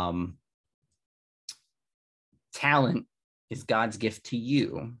 Talent is God's gift to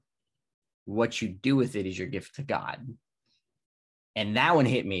you. What you do with it is your gift to God. And that one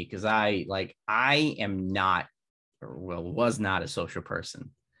hit me because I am not, was not a social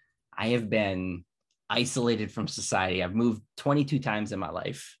person. I have been isolated from society. I've moved 22 times in my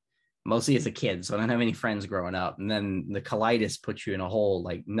life, mostly as a kid. So I don't have any friends growing up. And then the colitis puts you in a whole,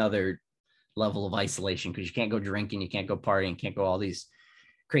 like, another level of isolation, because you can't go drinking, you can't go partying, can't go all these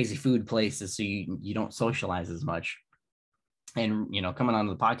crazy food places. So you don't socialize as much. And, you know, coming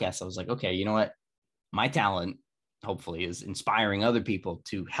onto the podcast, I was like, okay, you know what? My talent, hopefully, is inspiring other people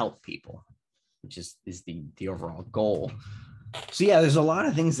to help people, which is the overall goal. So yeah, there's a lot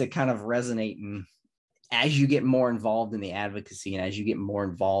of things that kind of resonate. And as you get more involved in the advocacy and as you get more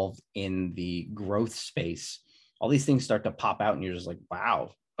involved in the growth space, all these things start to pop out and you're just like,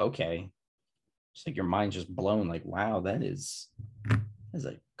 wow, okay. It's like your mind's just blown, like, wow, that's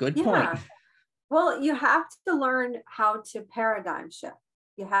a good point. Well, you have to learn how to paradigm shift.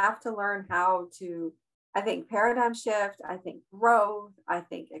 You have to learn how to, I think, paradigm shift, I think growth, I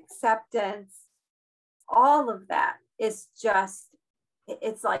think acceptance, all of that is just,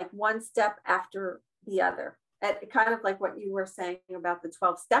 it's like one step after the other. And kind of like what you were saying about the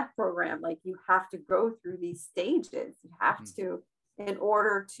 12-step program, like you have to go through these stages. You have to, in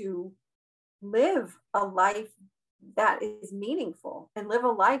order to live a life that is meaningful and live a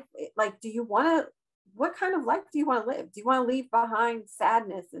life like, what kind of life do you want to live? Do you want to leave behind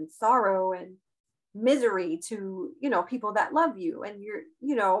sadness and sorrow and misery to, you know, people that love you and you're,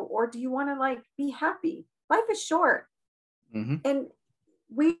 you know, or do you want to like be happy? Life is short. And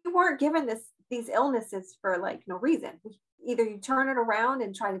we weren't given these illnesses for like no reason. Either you turn it around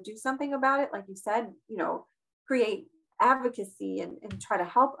and try to do something about it, like you said, you know, create advocacy and try to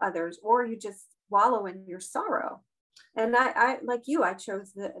help others, or you just wallow in your sorrow. And I like you, I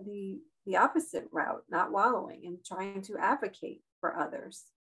chose the opposite route, not wallowing and trying to advocate for others.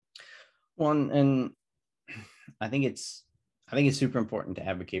 Well, and I think it's super important to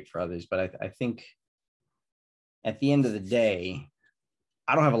advocate for others, but I think at the end of the day,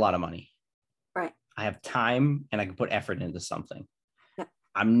 I don't have a lot of money. Right. I have time and I can put effort into something. Yeah.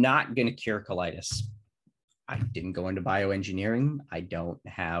 I'm not going to cure colitis. I didn't go into bioengineering. I don't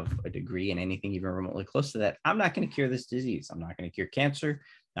have a degree in anything even remotely close to that. I'm not going to cure this disease. I'm not going to cure cancer.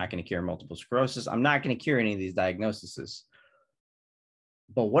 Not going to cure multiple sclerosis. I'm not going to cure any of these diagnoses.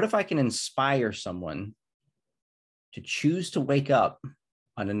 But what if I can inspire someone to choose to wake up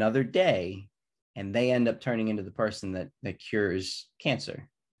on another day and they end up turning into the person that cures cancer?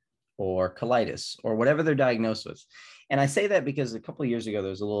 or colitis or whatever they're diagnosed with. And I say that because a couple of years ago, there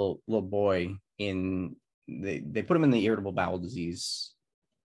was a little boy they put him in the irritable bowel disease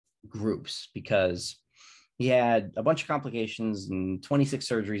groups because he had a bunch of complications and 26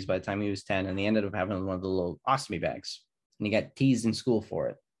 surgeries by the time he was 10. And he ended up having one of the little ostomy bags, and he got teased in school for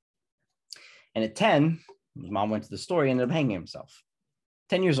it. And at 10, his mom went to the store, he ended up hanging himself.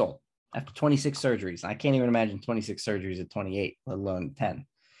 10 years old after 26 surgeries. I can't even imagine 26 surgeries at 28, let alone 10.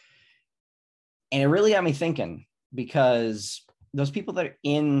 And it really got me thinking, because those people that are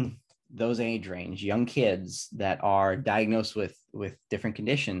in those age range, young kids that are diagnosed with different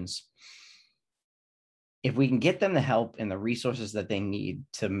conditions, if we can get them the help and the resources that they need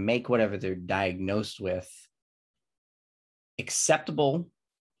to make whatever they're diagnosed with acceptable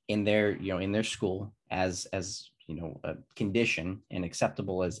in their, in their school as a condition, and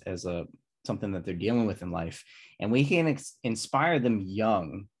acceptable as a something that they're dealing with in life, and we can inspire them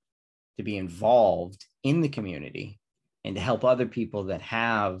young to be involved in the community and to help other people that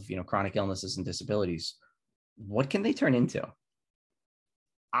have, chronic illnesses and disabilities, what can they turn into?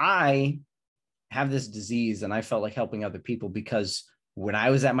 I have this disease and I felt like helping other people because when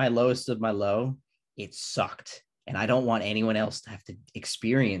I was at my lowest of my low, it sucked. And I don't want anyone else to have to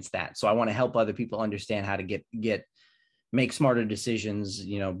experience that. So I want to help other people understand how to make smarter decisions,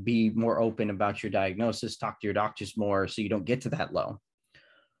 be more open about your diagnosis, talk to your doctors more so you don't get to that low.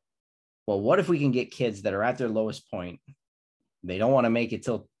 Well, what if we can get kids that are at their lowest point? They don't want to make it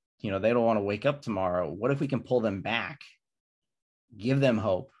till, they don't want to wake up tomorrow. What if we can pull them back, give them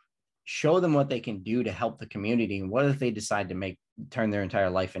hope, show them what they can do to help the community? And what if they decide to turn their entire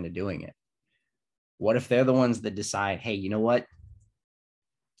life into doing it? What if they're the ones that decide, hey, you know what?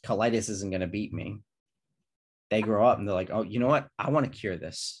 Colitis isn't going to beat me. They grow up and they're like, oh, you know what? I want to cure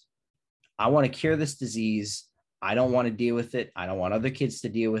this. I want to cure this disease. I don't want to deal with it. I don't want other kids to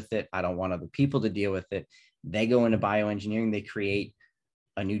deal with it. I don't want other people to deal with it. They go into bioengineering. They create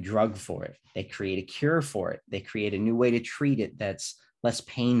a new drug for it. They create a cure for it. They create a new way to treat it that's less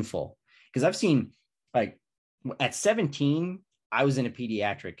painful. Because I've seen, like, at 17, I was in a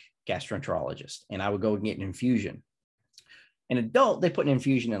pediatric gastroenterologist, and I would go and get an infusion. An adult, they put an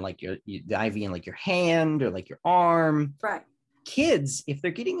infusion in like the IV in like your hand or like your arm. Right. Kids, if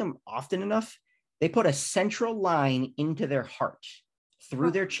they're getting them often enough, they put a central line into their heart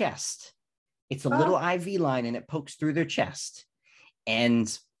through their chest. It's a little IV line and it pokes through their chest.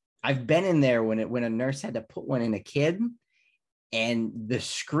 And I've been in there when a nurse had to put one in a kid, and the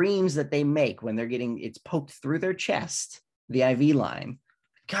screams that they make when they're getting it's poked through their chest, the IV line.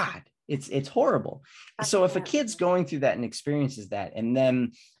 God, it's horrible. So if a kid's going through that and experiences that, and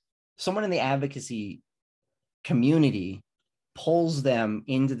then someone in the advocacy community pulls them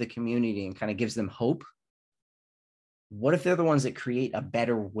into the community and kind of gives them hope, what if they're the ones that create a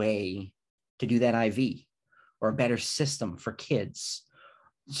better way to do that IV, or a better system for kids?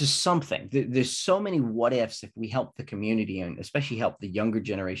 It's just something. There's so many what ifs if we help the community, and especially help the younger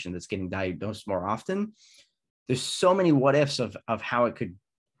generation that's getting diagnosed more often. There's so many what ifs of how it could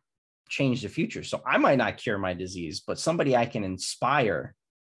change the future. So I might not cure my disease, but somebody I can inspire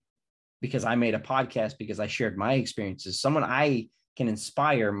because I made a podcast, because I shared my experiences. Someone I can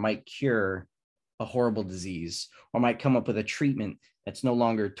inspire might cure a horrible disease, or might come up with a treatment that's no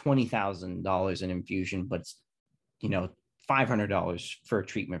longer $20,000 an infusion, but it's, $500 for a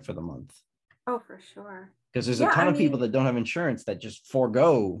treatment for the month. Oh, for sure. Because there's a ton of people that don't have insurance that just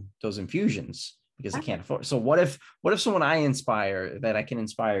forego those infusions because they can't afford. So what if someone I inspire, that I can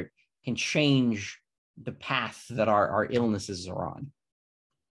inspire, can change the path that our illnesses are on?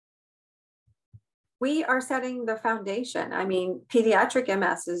 We are setting the foundation. I mean, pediatric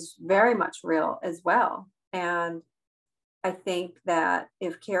MS is very much real as well. And I think that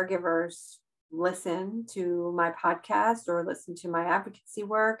if caregivers listen to my podcast or listen to my advocacy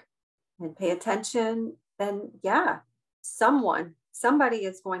work and pay attention, then somebody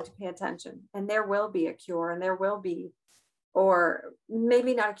is going to pay attention, and there will be a cure, and there will be, or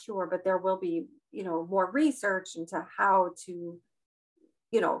maybe not a cure, but there will be, more research into how to,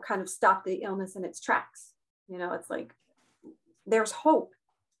 kind of stop the illness in its tracks. It's like, there's hope.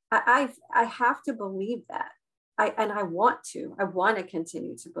 I have to believe that. I want to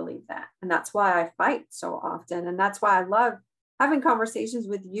continue to believe that. And that's why I fight so often. And that's why I love having conversations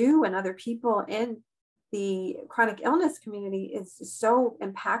with you and other people in the chronic illness community. Is so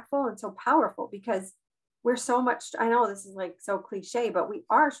impactful and so powerful, because we're so much, I know this is like so cliche, but we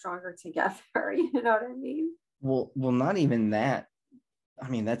are stronger together. You know what I mean? Well, not even that. I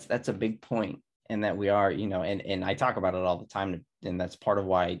mean, that's a big point. and that we are, and I talk about it all the time, and that's part of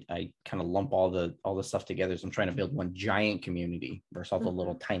why I kind of lump all the stuff together. So I'm trying to build one giant community versus all the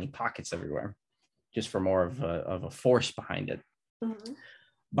little tiny pockets everywhere, just for more of a force behind it.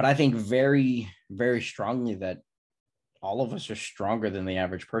 But I think very, very strongly that all of us are stronger than the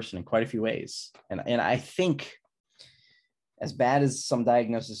average person in quite a few ways. And I think, as bad as some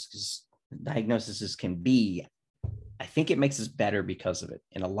diagnoses can be, I think it makes us better because of it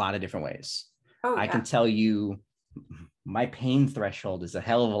in a lot of different ways. I can tell you my pain threshold is a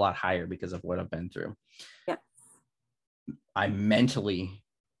hell of a lot higher because of what I've been through. Yeah. I'm mentally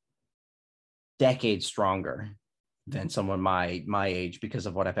decades stronger than someone my age because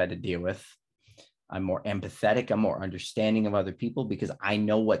of what I've had to deal with. I'm more empathetic. I'm more understanding of other people because I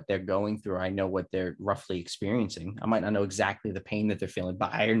know what they're going through. I know what they're roughly experiencing. I might not know exactly the pain that they're feeling,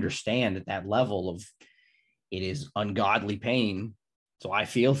 but I understand at that level of it is ungodly pain. So I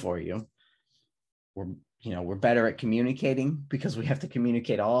feel for you. We're better at communicating because we have to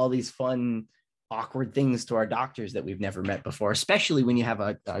communicate all these fun, awkward things to our doctors that we've never met before, especially when you have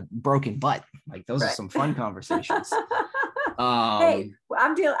a broken butt. Like those are some fun conversations. Hey,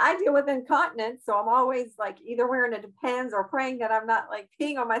 I deal with incontinence, so I'm always like either wearing a Depends or praying that I'm not like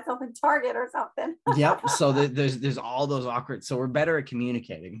peeing on myself in Target or something. Yep. So there's all those awkward. So we're better at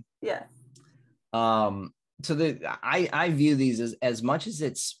communicating. Yes. So I view these as much as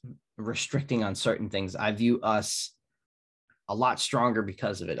it's restricting on certain things, I view us a lot stronger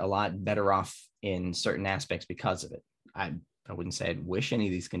because of it, a lot better off in certain aspects because of it. I wouldn't say I'd wish any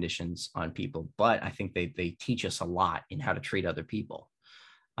of these conditions on people, but I think they teach us a lot in how to treat other people.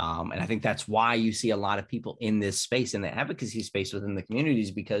 And I think that's why you see a lot of people in this space, in the advocacy space within the communities,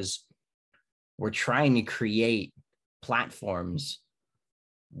 because we're trying to create platforms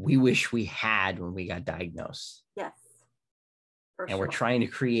we wish we had when we got diagnosed. Yes. And we're trying to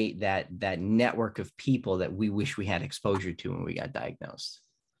create that network of people that we wish we had exposure to when we got diagnosed.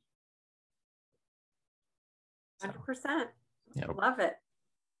 100%. Love it.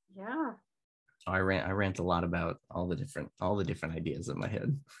 Yeah. I rant a lot about all the different ideas in my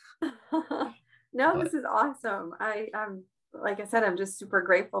head. No, this is awesome. I'm like I said, I'm just super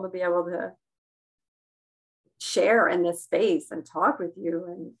grateful to be able to share in this space and talk with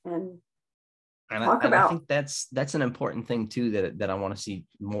you and talk about. I think that's an important thing too that I want to see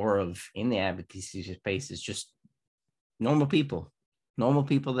more of in the advocacy space is just normal people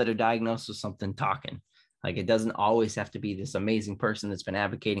that are diagnosed with something talking. Like it doesn't always have to be this amazing person that's been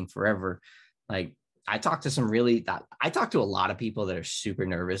advocating forever. Like I talk to a lot of people that are super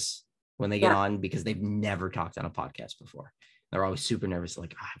nervous when they get on because they've never talked on a podcast before. They're always super nervous.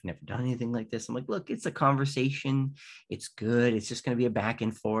 Like, I've never done anything like this. I'm like, look, it's a conversation. It's good. It's just going to be a back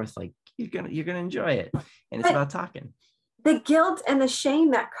and forth. Like you're going to enjoy it. And it's about talking. The guilt and the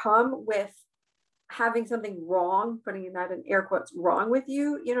shame that come with having something wrong, putting that in air quotes, wrong with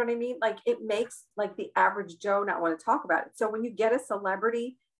you. You know what I mean? Like it makes like the average Joe not want to talk about it. So when you get a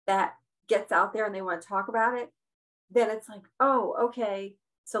celebrity that gets out there and they want to talk about it, then it's like, oh, okay.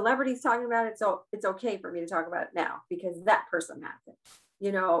 Celebrities talking about it, so it's okay for me to talk about it now because that person has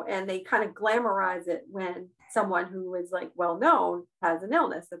it, and they kind of glamorize it when someone who is like well known has an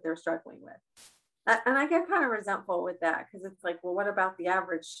illness that they're struggling with. And I get kind of resentful with that because it's like, well, what about the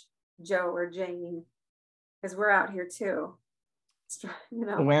average Joe or Jane? Because we're out here too.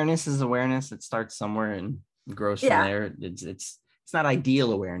 Awareness is awareness. It starts somewhere and grows from there. It's not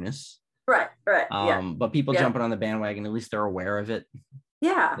ideal awareness. Right. But people jumping on the bandwagon, at least they're aware of it.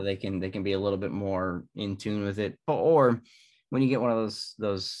 Yeah. So they can be a little bit more in tune with it. Or when you get one of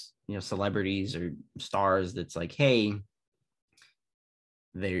those celebrities or stars that's like, hey,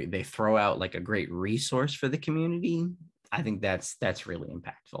 they throw out like a great resource for the community. I think that's really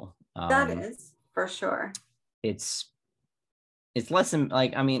impactful. That is for sure. It's less than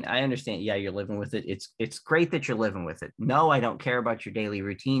like, I mean, I understand. Yeah, you're living with it. It's great that you're living with it. No, I don't care about your daily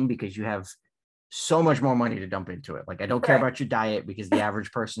routine because you have so much more money to dump into it. Like I don't care about your diet because the average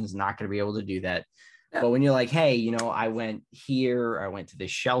person is not going to be able to do that. Yeah. But when you're like, hey, I went here, or I went to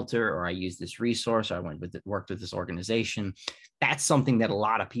this shelter, or I used this resource, or I worked with this organization. That's something that a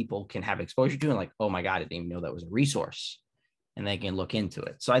lot of people can have exposure to. And like, oh my God, I didn't even know that was a resource, and they can look into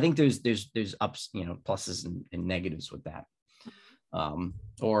it. So I think there's ups, pluses and negatives with that.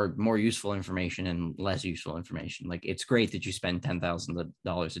 Or more useful information and less useful information. Like it's great that you spend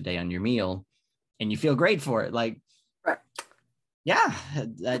 $10,000 a day on your meal and you feel great for it. Like, right. Yeah,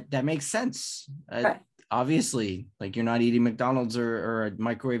 that makes sense. Right. Obviously, like you're not eating McDonald's or a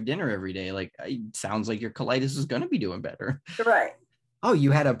microwave dinner every day. Like it sounds like your colitis is going to be doing better. Right. Oh,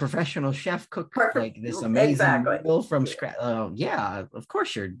 you had a professional chef cook like this amazing meal from scratch. Oh yeah, of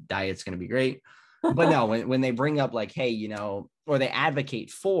course your diet's going to be great. But no, when they bring up like, hey, you know, or they advocate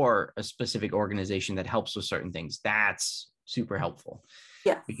for a specific organization that helps with certain things, that's super helpful.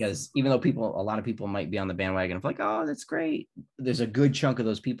 Yeah. Because even though a lot of people might be on the bandwagon of like, oh, that's great, there's a good chunk of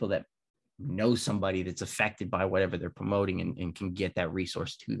those people that know somebody that's affected by whatever they're promoting and can get that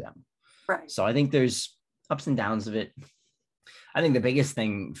resource to them. Right. So I think there's ups and downs of it. I think the biggest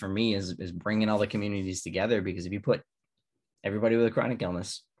thing for me is bringing all the communities together, because if you put everybody with a chronic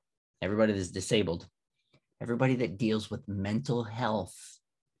illness, everybody that's disabled, everybody that deals with mental health,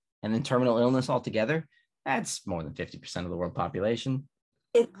 and then terminal illness altogether, that's more than 50% of the world population.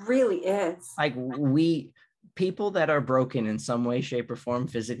 It really is. Like people that are broken in some way, shape, or form,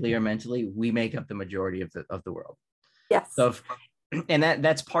 physically or mentally, we make up the majority of the world. Yes. So, and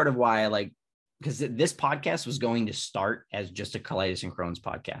that's part of why I like, because this podcast was going to start as just a colitis and Crohn's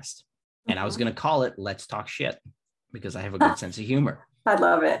podcast. And I was going to call it Let's Talk Shit, because I have a good sense of humor. I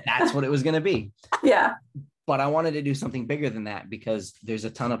love it. That's what it was going to be. Yeah. But I wanted to do something bigger than that, because there's a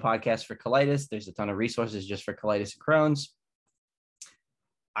ton of podcasts for colitis. There's a ton of resources just for colitis and Crohn's.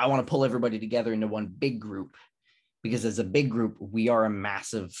 I want to pull everybody together into one big group, because as a big group, we are a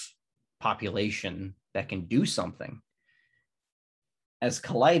massive population that can do something. As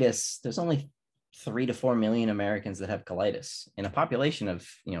colitis, there's only 3 to 4 million Americans that have colitis in a population of,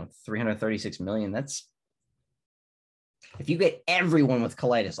 336 million. That's, if you get everyone with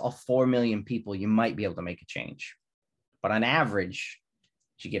colitis, all 4 million people, you might be able to make a change. But on average,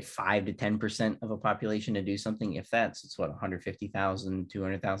 you get 5 to 10% of a population to do something. If it's what, 150,000,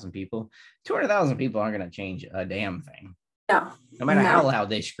 200,000 people. 200,000 people aren't going to change a damn thing. No matter how loud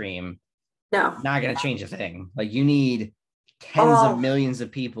they scream. Not going to change a thing. Like, you need tens of millions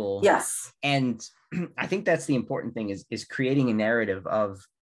of people. Yes. And I think that's the important thing, is creating a narrative of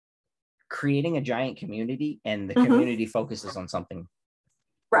creating a giant community, and the community focuses on something.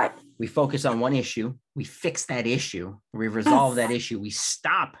 Right. We focus on one issue, we fix that issue, we resolve that issue, we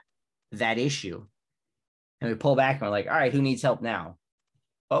stop that issue, and we pull back and we're like, all right, who needs help now?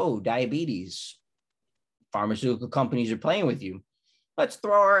 Oh, diabetes. Pharmaceutical companies are playing with you. Let's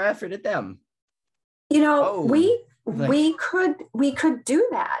throw our effort at them. We could do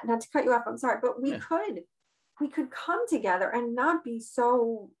that. Not to cut you off, I'm sorry, but we could come together and not be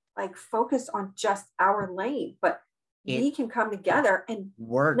so like focused on just our lane, but we can come together and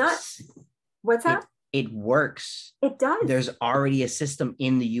works. What's that? It works. It does. There's already a system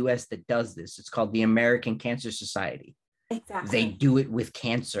in the US that does this. It's called the American Cancer Society. Exactly. They do it with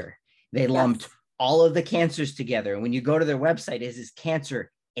cancer. They lumped all of the cancers together. And when you go to their website, it is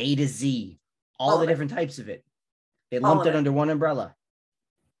cancer A to Z, all the different types of it. They lumped it under one umbrella.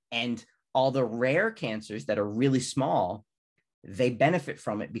 And all the rare cancers that are really small, they benefit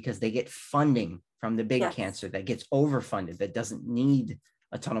from it because they get funding from the big cancer that gets overfunded, that doesn't need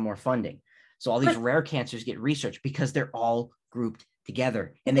a ton of more funding. So all these rare cancers get researched because they're all grouped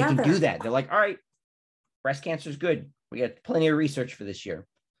together, and they can do that. They're like, all right, breast cancer is good. We got plenty of research for this year.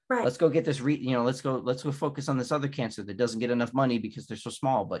 Right. Let's go get this, let's go focus on this other cancer that doesn't get enough money because they're so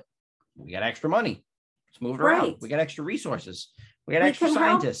small, but we got extra money. Let's move it around. We got extra resources. We got extra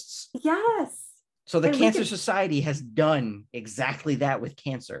scientists. Yes. So the Cancer Society has done exactly that with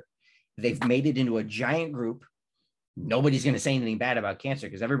cancer. They've made it into a giant group. Nobody's going to say anything bad about cancer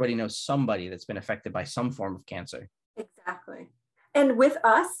because everybody knows somebody that's been affected by some form of cancer. Exactly. And with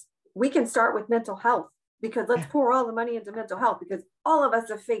us, we can start with mental health, because let's pour all the money into mental health, because all of us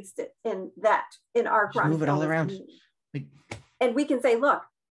have faced it in our chronic move it all around. And we can say, look,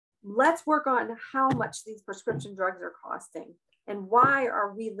 let's work on how much these prescription drugs are costing, and why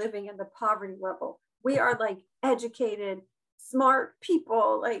are we living in the poverty level? We are like educated, smart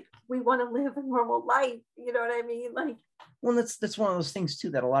people. Like, we want to live a normal life. You know what I mean? Like, well, that's one of those things too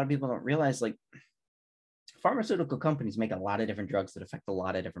that a lot of people don't realize. Like, pharmaceutical companies make a lot of different drugs that affect a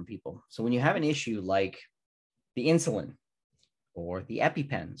lot of different people. So when you have an issue like the insulin or the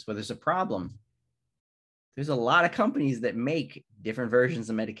EpiPens, where there's a problem, there's a lot of companies that make different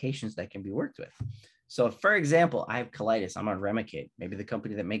versions of medications that can be worked with. So for example, I have colitis, I'm on Remicade. Maybe the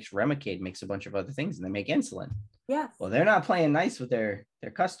company that makes Remicade makes a bunch of other things and they make insulin. Yes. Well, they're not playing nice with their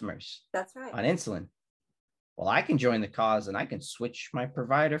customers. That's right. On insulin. Well, I can join the cause and I can switch my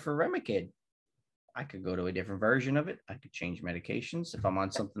provider for Remicade. I could go to a different version of it. I could change medications. If I'm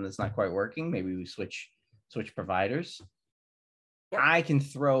on something that's not quite working, maybe we switch providers. Yep. I can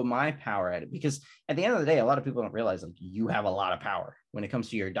throw my power at it, because at the end of the day, a lot of people don't realize, like, you have a lot of power when it comes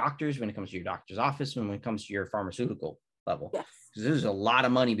to your doctors, when it comes to your doctor's office, when it comes to your pharmaceutical level. Yes. Because there's a lot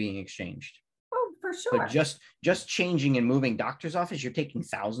of money being exchanged. Oh, for sure. But just changing and moving doctor's office, you're taking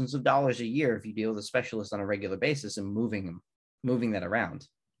thousands of dollars a year if you deal with a specialist on a regular basis and moving that around.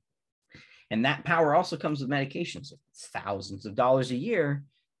 And that power also comes with medications. It's thousands of dollars a year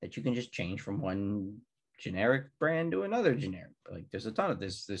that you can just change from one generic brand to another generic. Like there's a ton of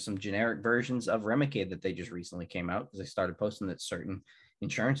there's some generic versions of Remicade that they just recently came out because they started posting that certain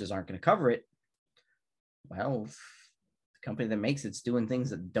insurances aren't going to cover it. Well, the company that makes it's doing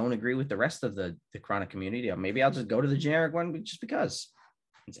things that don't agree with the rest of the chronic community. Maybe I'll just go to the generic one just because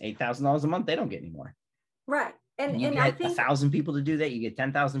it's $8,000 a month. They don't get any more. Right. And you get 1,000 people to do that. You get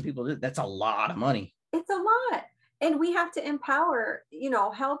 10,000 people to do that. That's a lot of money. It's a lot. And we have to empower,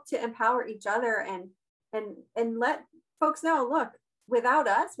 help to empower each other and let folks know, look, without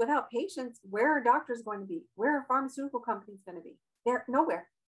us, without patients, where are doctors going to be? Where are pharmaceutical companies going to be? They're nowhere.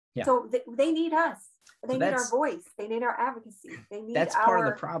 Yeah. So they need us. They need our voice. They need our advocacy. They need That's part of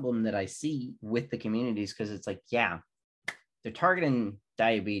the problem that I see with the communities, because it's like, yeah, they're targeting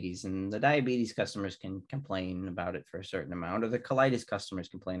diabetes, and the diabetes customers can complain about it for a certain amount, or the colitis customers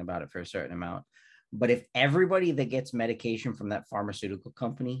complain about it for a certain amount. But if everybody that gets medication from that pharmaceutical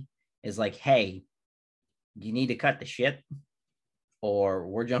company is like, hey, you need to cut the shit, or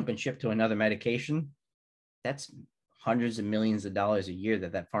we're jumping ship to another medication, that's hundreds of millions of dollars a year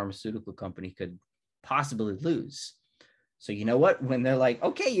that pharmaceutical company could possibly lose. So you know what, when they're like,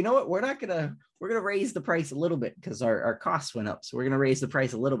 okay, you know what, we're gonna raise the price a little bit because our costs went up, so we're gonna raise the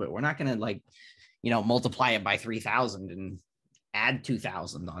price a little bit. We're not gonna multiply it by 3,000 and add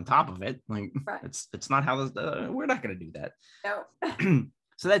 2,000 on top of it. Like, right. It's not how we're not gonna do that. No.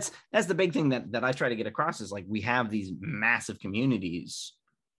 So that's the big thing that I try to get across is like, we have these massive communities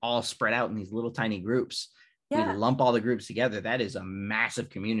all spread out in these little tiny groups. Yeah. We lump all the groups together. That is a massive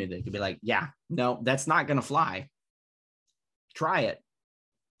community that could be like, yeah, no, that's not going to fly. Try it.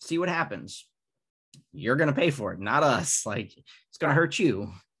 See what happens. You're going to pay for it, not us. Like, it's going to hurt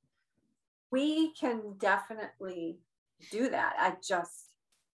you. We can definitely do that.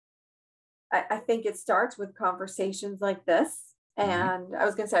 I think it starts with conversations like this. And I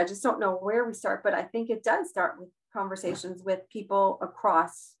was going to say, I just don't know where we start, but I think it does start with conversations with people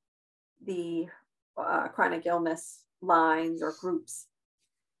across the chronic illness lines or groups,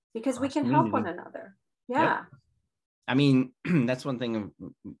 because we can help one another. Yeah. Yep. I mean, that's one thing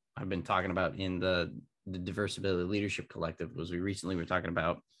I've been talking about in the Diversibility Leadership Collective was we recently were talking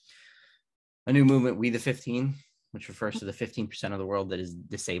about a new movement, We the 15, which refers to the 15% of the world that is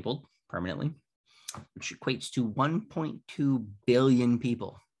disabled permanently, which equates to 1.2 billion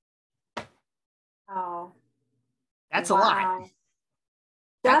people. Oh, that's a lot.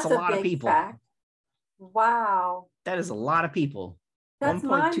 That's a lot of people. Fact. Wow. That is a lot of people. That's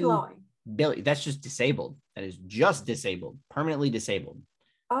mind-blowing. Billion. That's just disabled. That is just disabled, permanently disabled.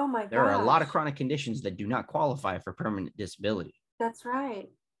 Oh my God. There are a lot of chronic conditions that do not qualify for permanent disability. That's right.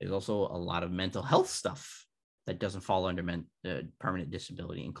 There's also a lot of mental health stuff that doesn't fall under permanent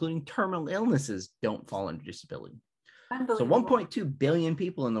disability, including terminal illnesses don't fall under disability. So 1.2 billion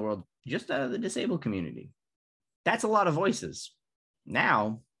people in the world just out of the disabled community. That's a lot of voices.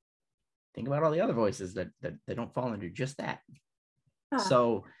 Now, think about all the other voices that don't fall under just that. Huh.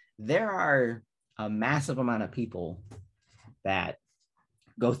 So there are a massive amount of people that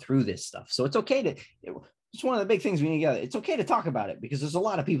go through this stuff. So it's okay it's one of the big things we need to get. It's okay to talk about it because there's a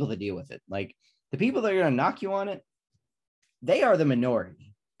lot of people that deal with it. Like the people that are going to knock you on it, they are the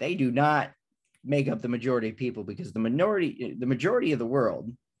minority. They do not make up the majority of people, because the majority of the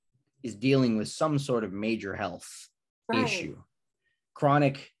world is dealing with some sort of major health issue.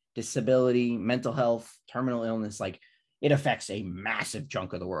 Chronic disability, mental health, terminal illness, like it affects a massive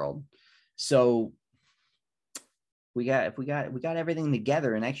chunk of the world. So if we got everything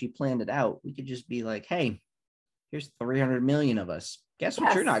together and actually planned it out, we could just be like, hey, here's 300 million of us. Guess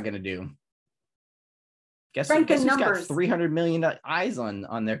what you're not going to do? Guess who's got 300 million eyes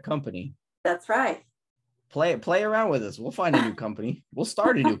on their company? That's right. Play around with us. We'll find a new company. We'll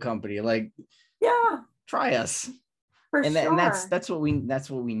start a new company. Like, yeah, try us. And that's what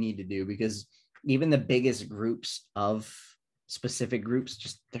we need to do, because even the biggest groups of specific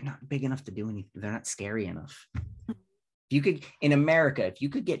groups, they're not big enough to do anything. They're not scary enough. In America, if you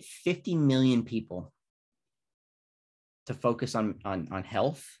could get 50 million people to focus on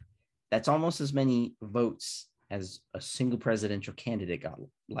health, that's almost as many votes as a single presidential candidate got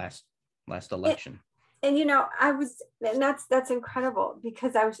last election. And that's incredible,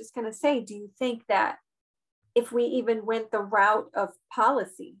 because I was just going to say, do you think that if we even went the route of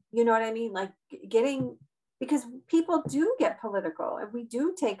policy, you know what I mean? Like because people do get political, and we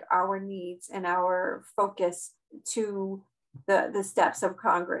do take our needs and our focus to the steps of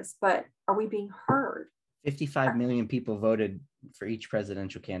Congress, but are we being heard? 55 million people voted for each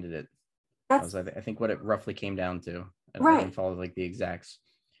presidential candidate. That was, I think, what it roughly came down to. I didn't follow like the exacts.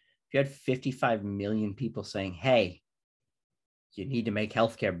 if you had 55 million people saying, hey, you need to make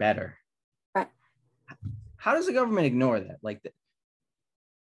healthcare better. Right. How does the government ignore that? Like,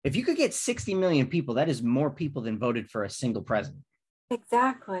 if you could get 60 million people, that is more people than voted for a single president.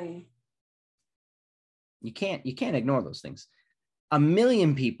 Exactly. You can't ignore those things. 1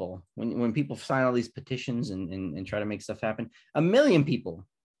 million people, when people sign all these petitions and try to make stuff happen, 1 million people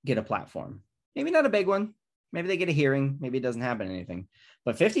get a platform. Maybe not a big one. Maybe they get a hearing. Maybe it doesn't happen anything.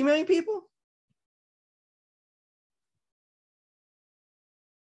 But 50 million people?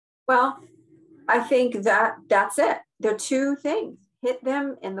 Well, I think that's it. There are two things. Hit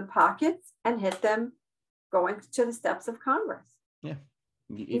them in the pockets and hit them going to the steps of Congress. Yeah.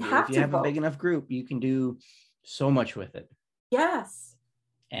 If you have a big enough group, you can do so much with it. Yes.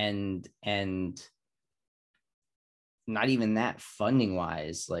 And not even that funding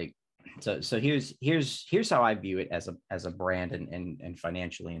wise, like, so here's how I view it as a brand and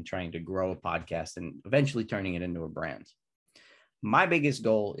financially, and trying to grow a podcast and eventually turning it into a brand. My biggest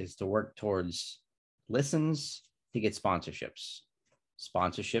goal is to work towards listens to get sponsorships.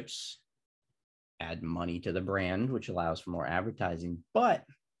 Sponsorships add money to the brand, which allows for more advertising. But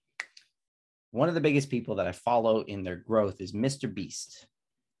one of the biggest people that I follow in their growth is Mr. Beast.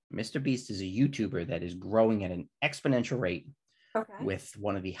 Mr. Beast is a YouTuber that is growing at an exponential rate, with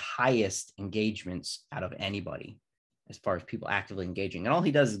one of the highest engagements out of anybody as far as people actively engaging. And all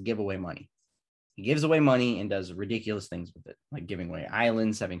he does is give away money. He gives away money and does ridiculous things with it, like giving away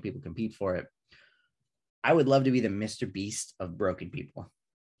islands, having people compete for it. I would love to be the Mr. Beast of broken people.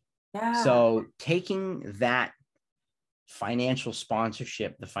 Yeah. So taking that financial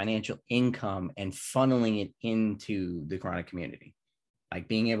sponsorship, the financial income, and funneling it into the chronic community, like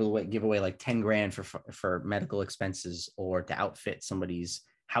being able to give away like 10 grand for medical expenses, or to outfit somebody's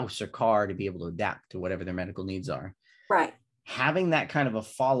house or car to be able to adapt to whatever their medical needs are. Right. Having that kind of a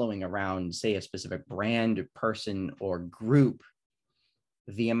following around, say, a specific brand, person, or group,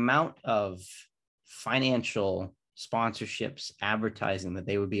 the amount of financial sponsorships, advertising that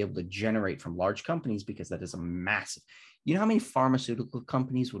they would be able to generate from large companies, because that is a massive, you know how many pharmaceutical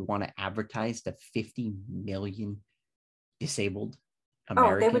companies would want to advertise to 50 million disabled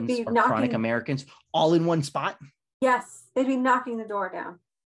Americans, they would be or chronic Americans, all in one spot? Yes, they'd be knocking the door down.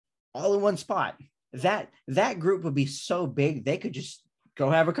 All in one spot. That group would be so big, they could just go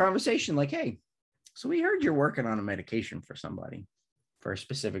have a conversation like, hey, so we heard you're working on a medication for somebody, for a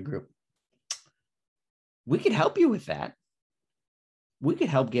specific group. We could help you with that. We could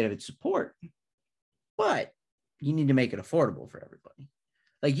help get it support, but you need to make it affordable for everybody.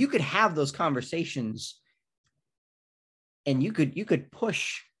 Like, you could have those conversations, and you could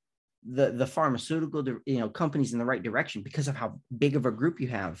push the pharmaceutical, companies in the right direction, because of how big of a group you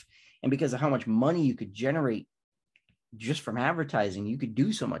have, and because of how much money you could generate just from advertising. You could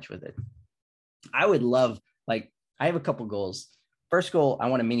do so much with it. I would love, like, I have a couple goals. First goal, I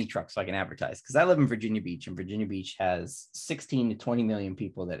want a mini truck so I can advertise, because I live in Virginia Beach, and Virginia Beach has 16 to 20 million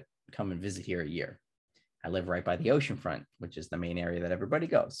people that come and visit here a year. I live right by the ocean front, which is the main area that everybody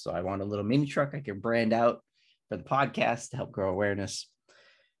goes. So I want a little mini truck I can brand out for the podcast to help grow awareness.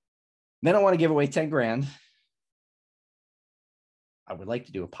 Then I want to give away 10 grand. I would like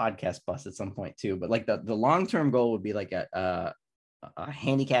to do a podcast bus at some point too, but like the long-term goal would be like a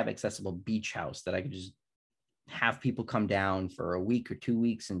handicap accessible beach house that I could just have people come down for a week or 2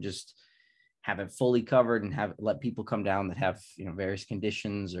 weeks and just have it fully covered, and let people come down that have, various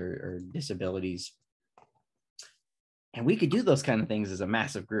conditions or disabilities. And we could do those kind of things as a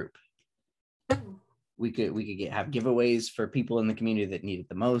massive group. We could have giveaways for people in the community that need it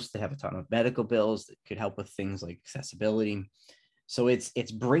the most, that have a ton of medical bills, that could help with things like accessibility. So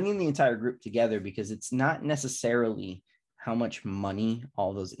it's bringing the entire group together, because it's not necessarily how much money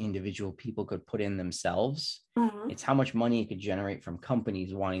all those individual people could put in themselves. Mm-hmm. It's how much money it could generate from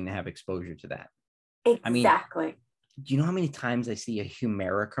companies wanting to have exposure to that. Exactly. I mean, do you know how many times I see a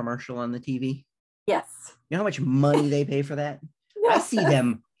Humira commercial on the TV? Yes. You know how much money they pay for that? Yes. I see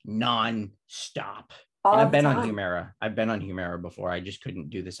them non-stop. And I've been on Humira. I've been on Humira before. I just couldn't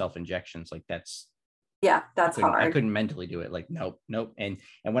do the self-injections. Like, that's hard. I couldn't mentally do it. Like, nope. And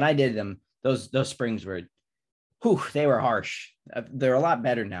when I did them, those springs were, they were harsh. They're a lot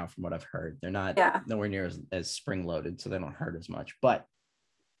better now from what I've heard. They're not nowhere near as spring loaded, so they don't hurt as much. But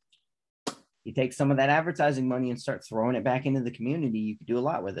you take some of that advertising money and start throwing it back into the community, you could do a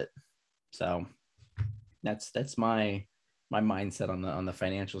lot with it. So that's my mindset on the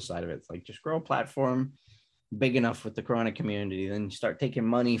financial side of it. It's like, just grow a platform big enough with the chronic community, then start taking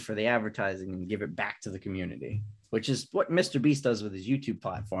money for the advertising and give it back to the community, which is what Mr. Beast does with his YouTube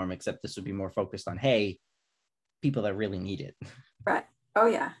platform, except this would be more focused on, hey, people that really need it. Right. Oh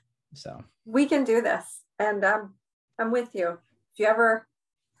yeah. So we can do this, and I'm with you. If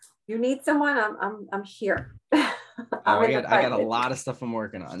you need someone, I'm here. I got a lot of stuff I'm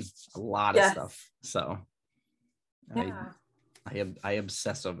working on, a lot of stuff. So yeah, I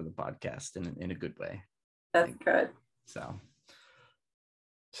obsess over the podcast in a good way. That's good. So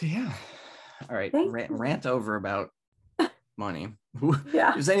yeah. All right. Rant over about money.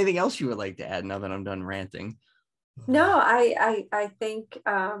 Yeah. Is there anything else you would like to add now that I'm done ranting? No, I think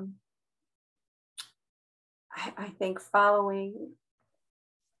I think following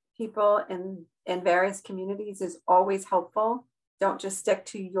people in various communities is always helpful. Don't just stick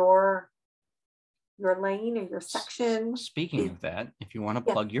to your lane or your section. Speaking of that, if you want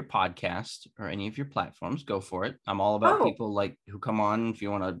to plug your podcast or any of your platforms, go for it. I'm all about people like who come on. If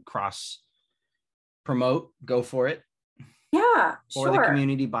you want to cross promote, go for it. Yeah, for the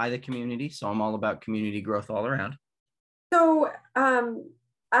community, by the community. So I'm all about community growth all around. So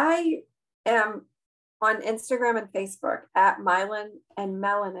I am on Instagram and Facebook at Mylan and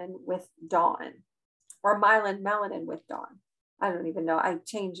Melanin with Dawn, or Mylan Melanin with Dawn. I don't even know. I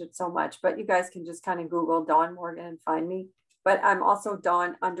change it so much, but you guys can just kind of Google Dawn Morgan and find me. But I'm also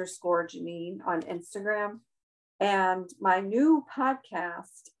Dawn_Janine on Instagram. And my new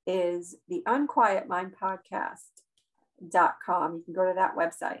podcast is the Unquiet Mind Podcast.com. You can go to that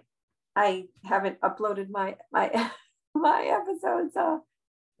website. I haven't uploaded my episodes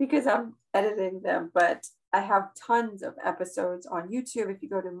because I'm editing them, but I have tons of episodes on YouTube. If you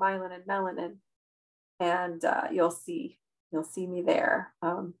go to Mylan and Melanin, and you'll see me there.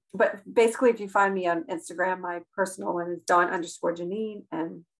 But basically, if you find me on Instagram, my personal one is Dawn_Janine,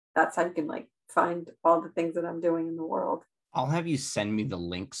 and that's how you can find all the things that I'm doing in the world. I'll have you send me the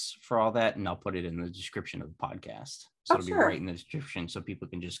links for all that, and I'll put it in the description of the podcast. So it'll be right in the description, so people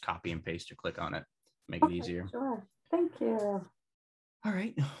can just copy and paste or click on it, make it easier. Sure. Thank you. All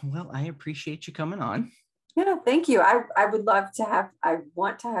right. Well, I appreciate you coming on. Yeah, thank you. I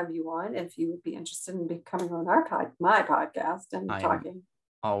want to have you on if you would be interested in becoming on my podcast and talking.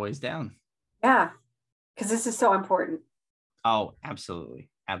 Always down. Yeah, because this is so important. Oh, absolutely.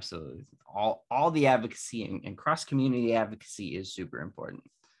 Absolutely. All the advocacy and cross-community advocacy is super important.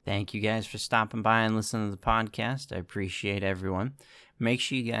 Thank you guys for stopping by and listening to the podcast. I appreciate everyone. Make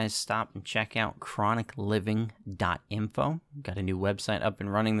sure you guys stop and check out chronicliving.info. Got a new website up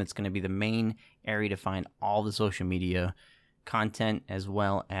and running that's going to be the main area to find all the social media content as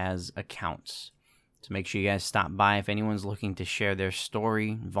well as accounts. So make sure you guys stop by if anyone's looking to share their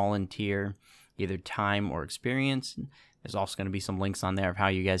story, volunteer, either time or experience. There's also going to be some links on there of how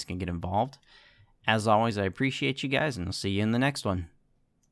you guys can get involved. As always, I appreciate you guys, and I'll see you in the next one.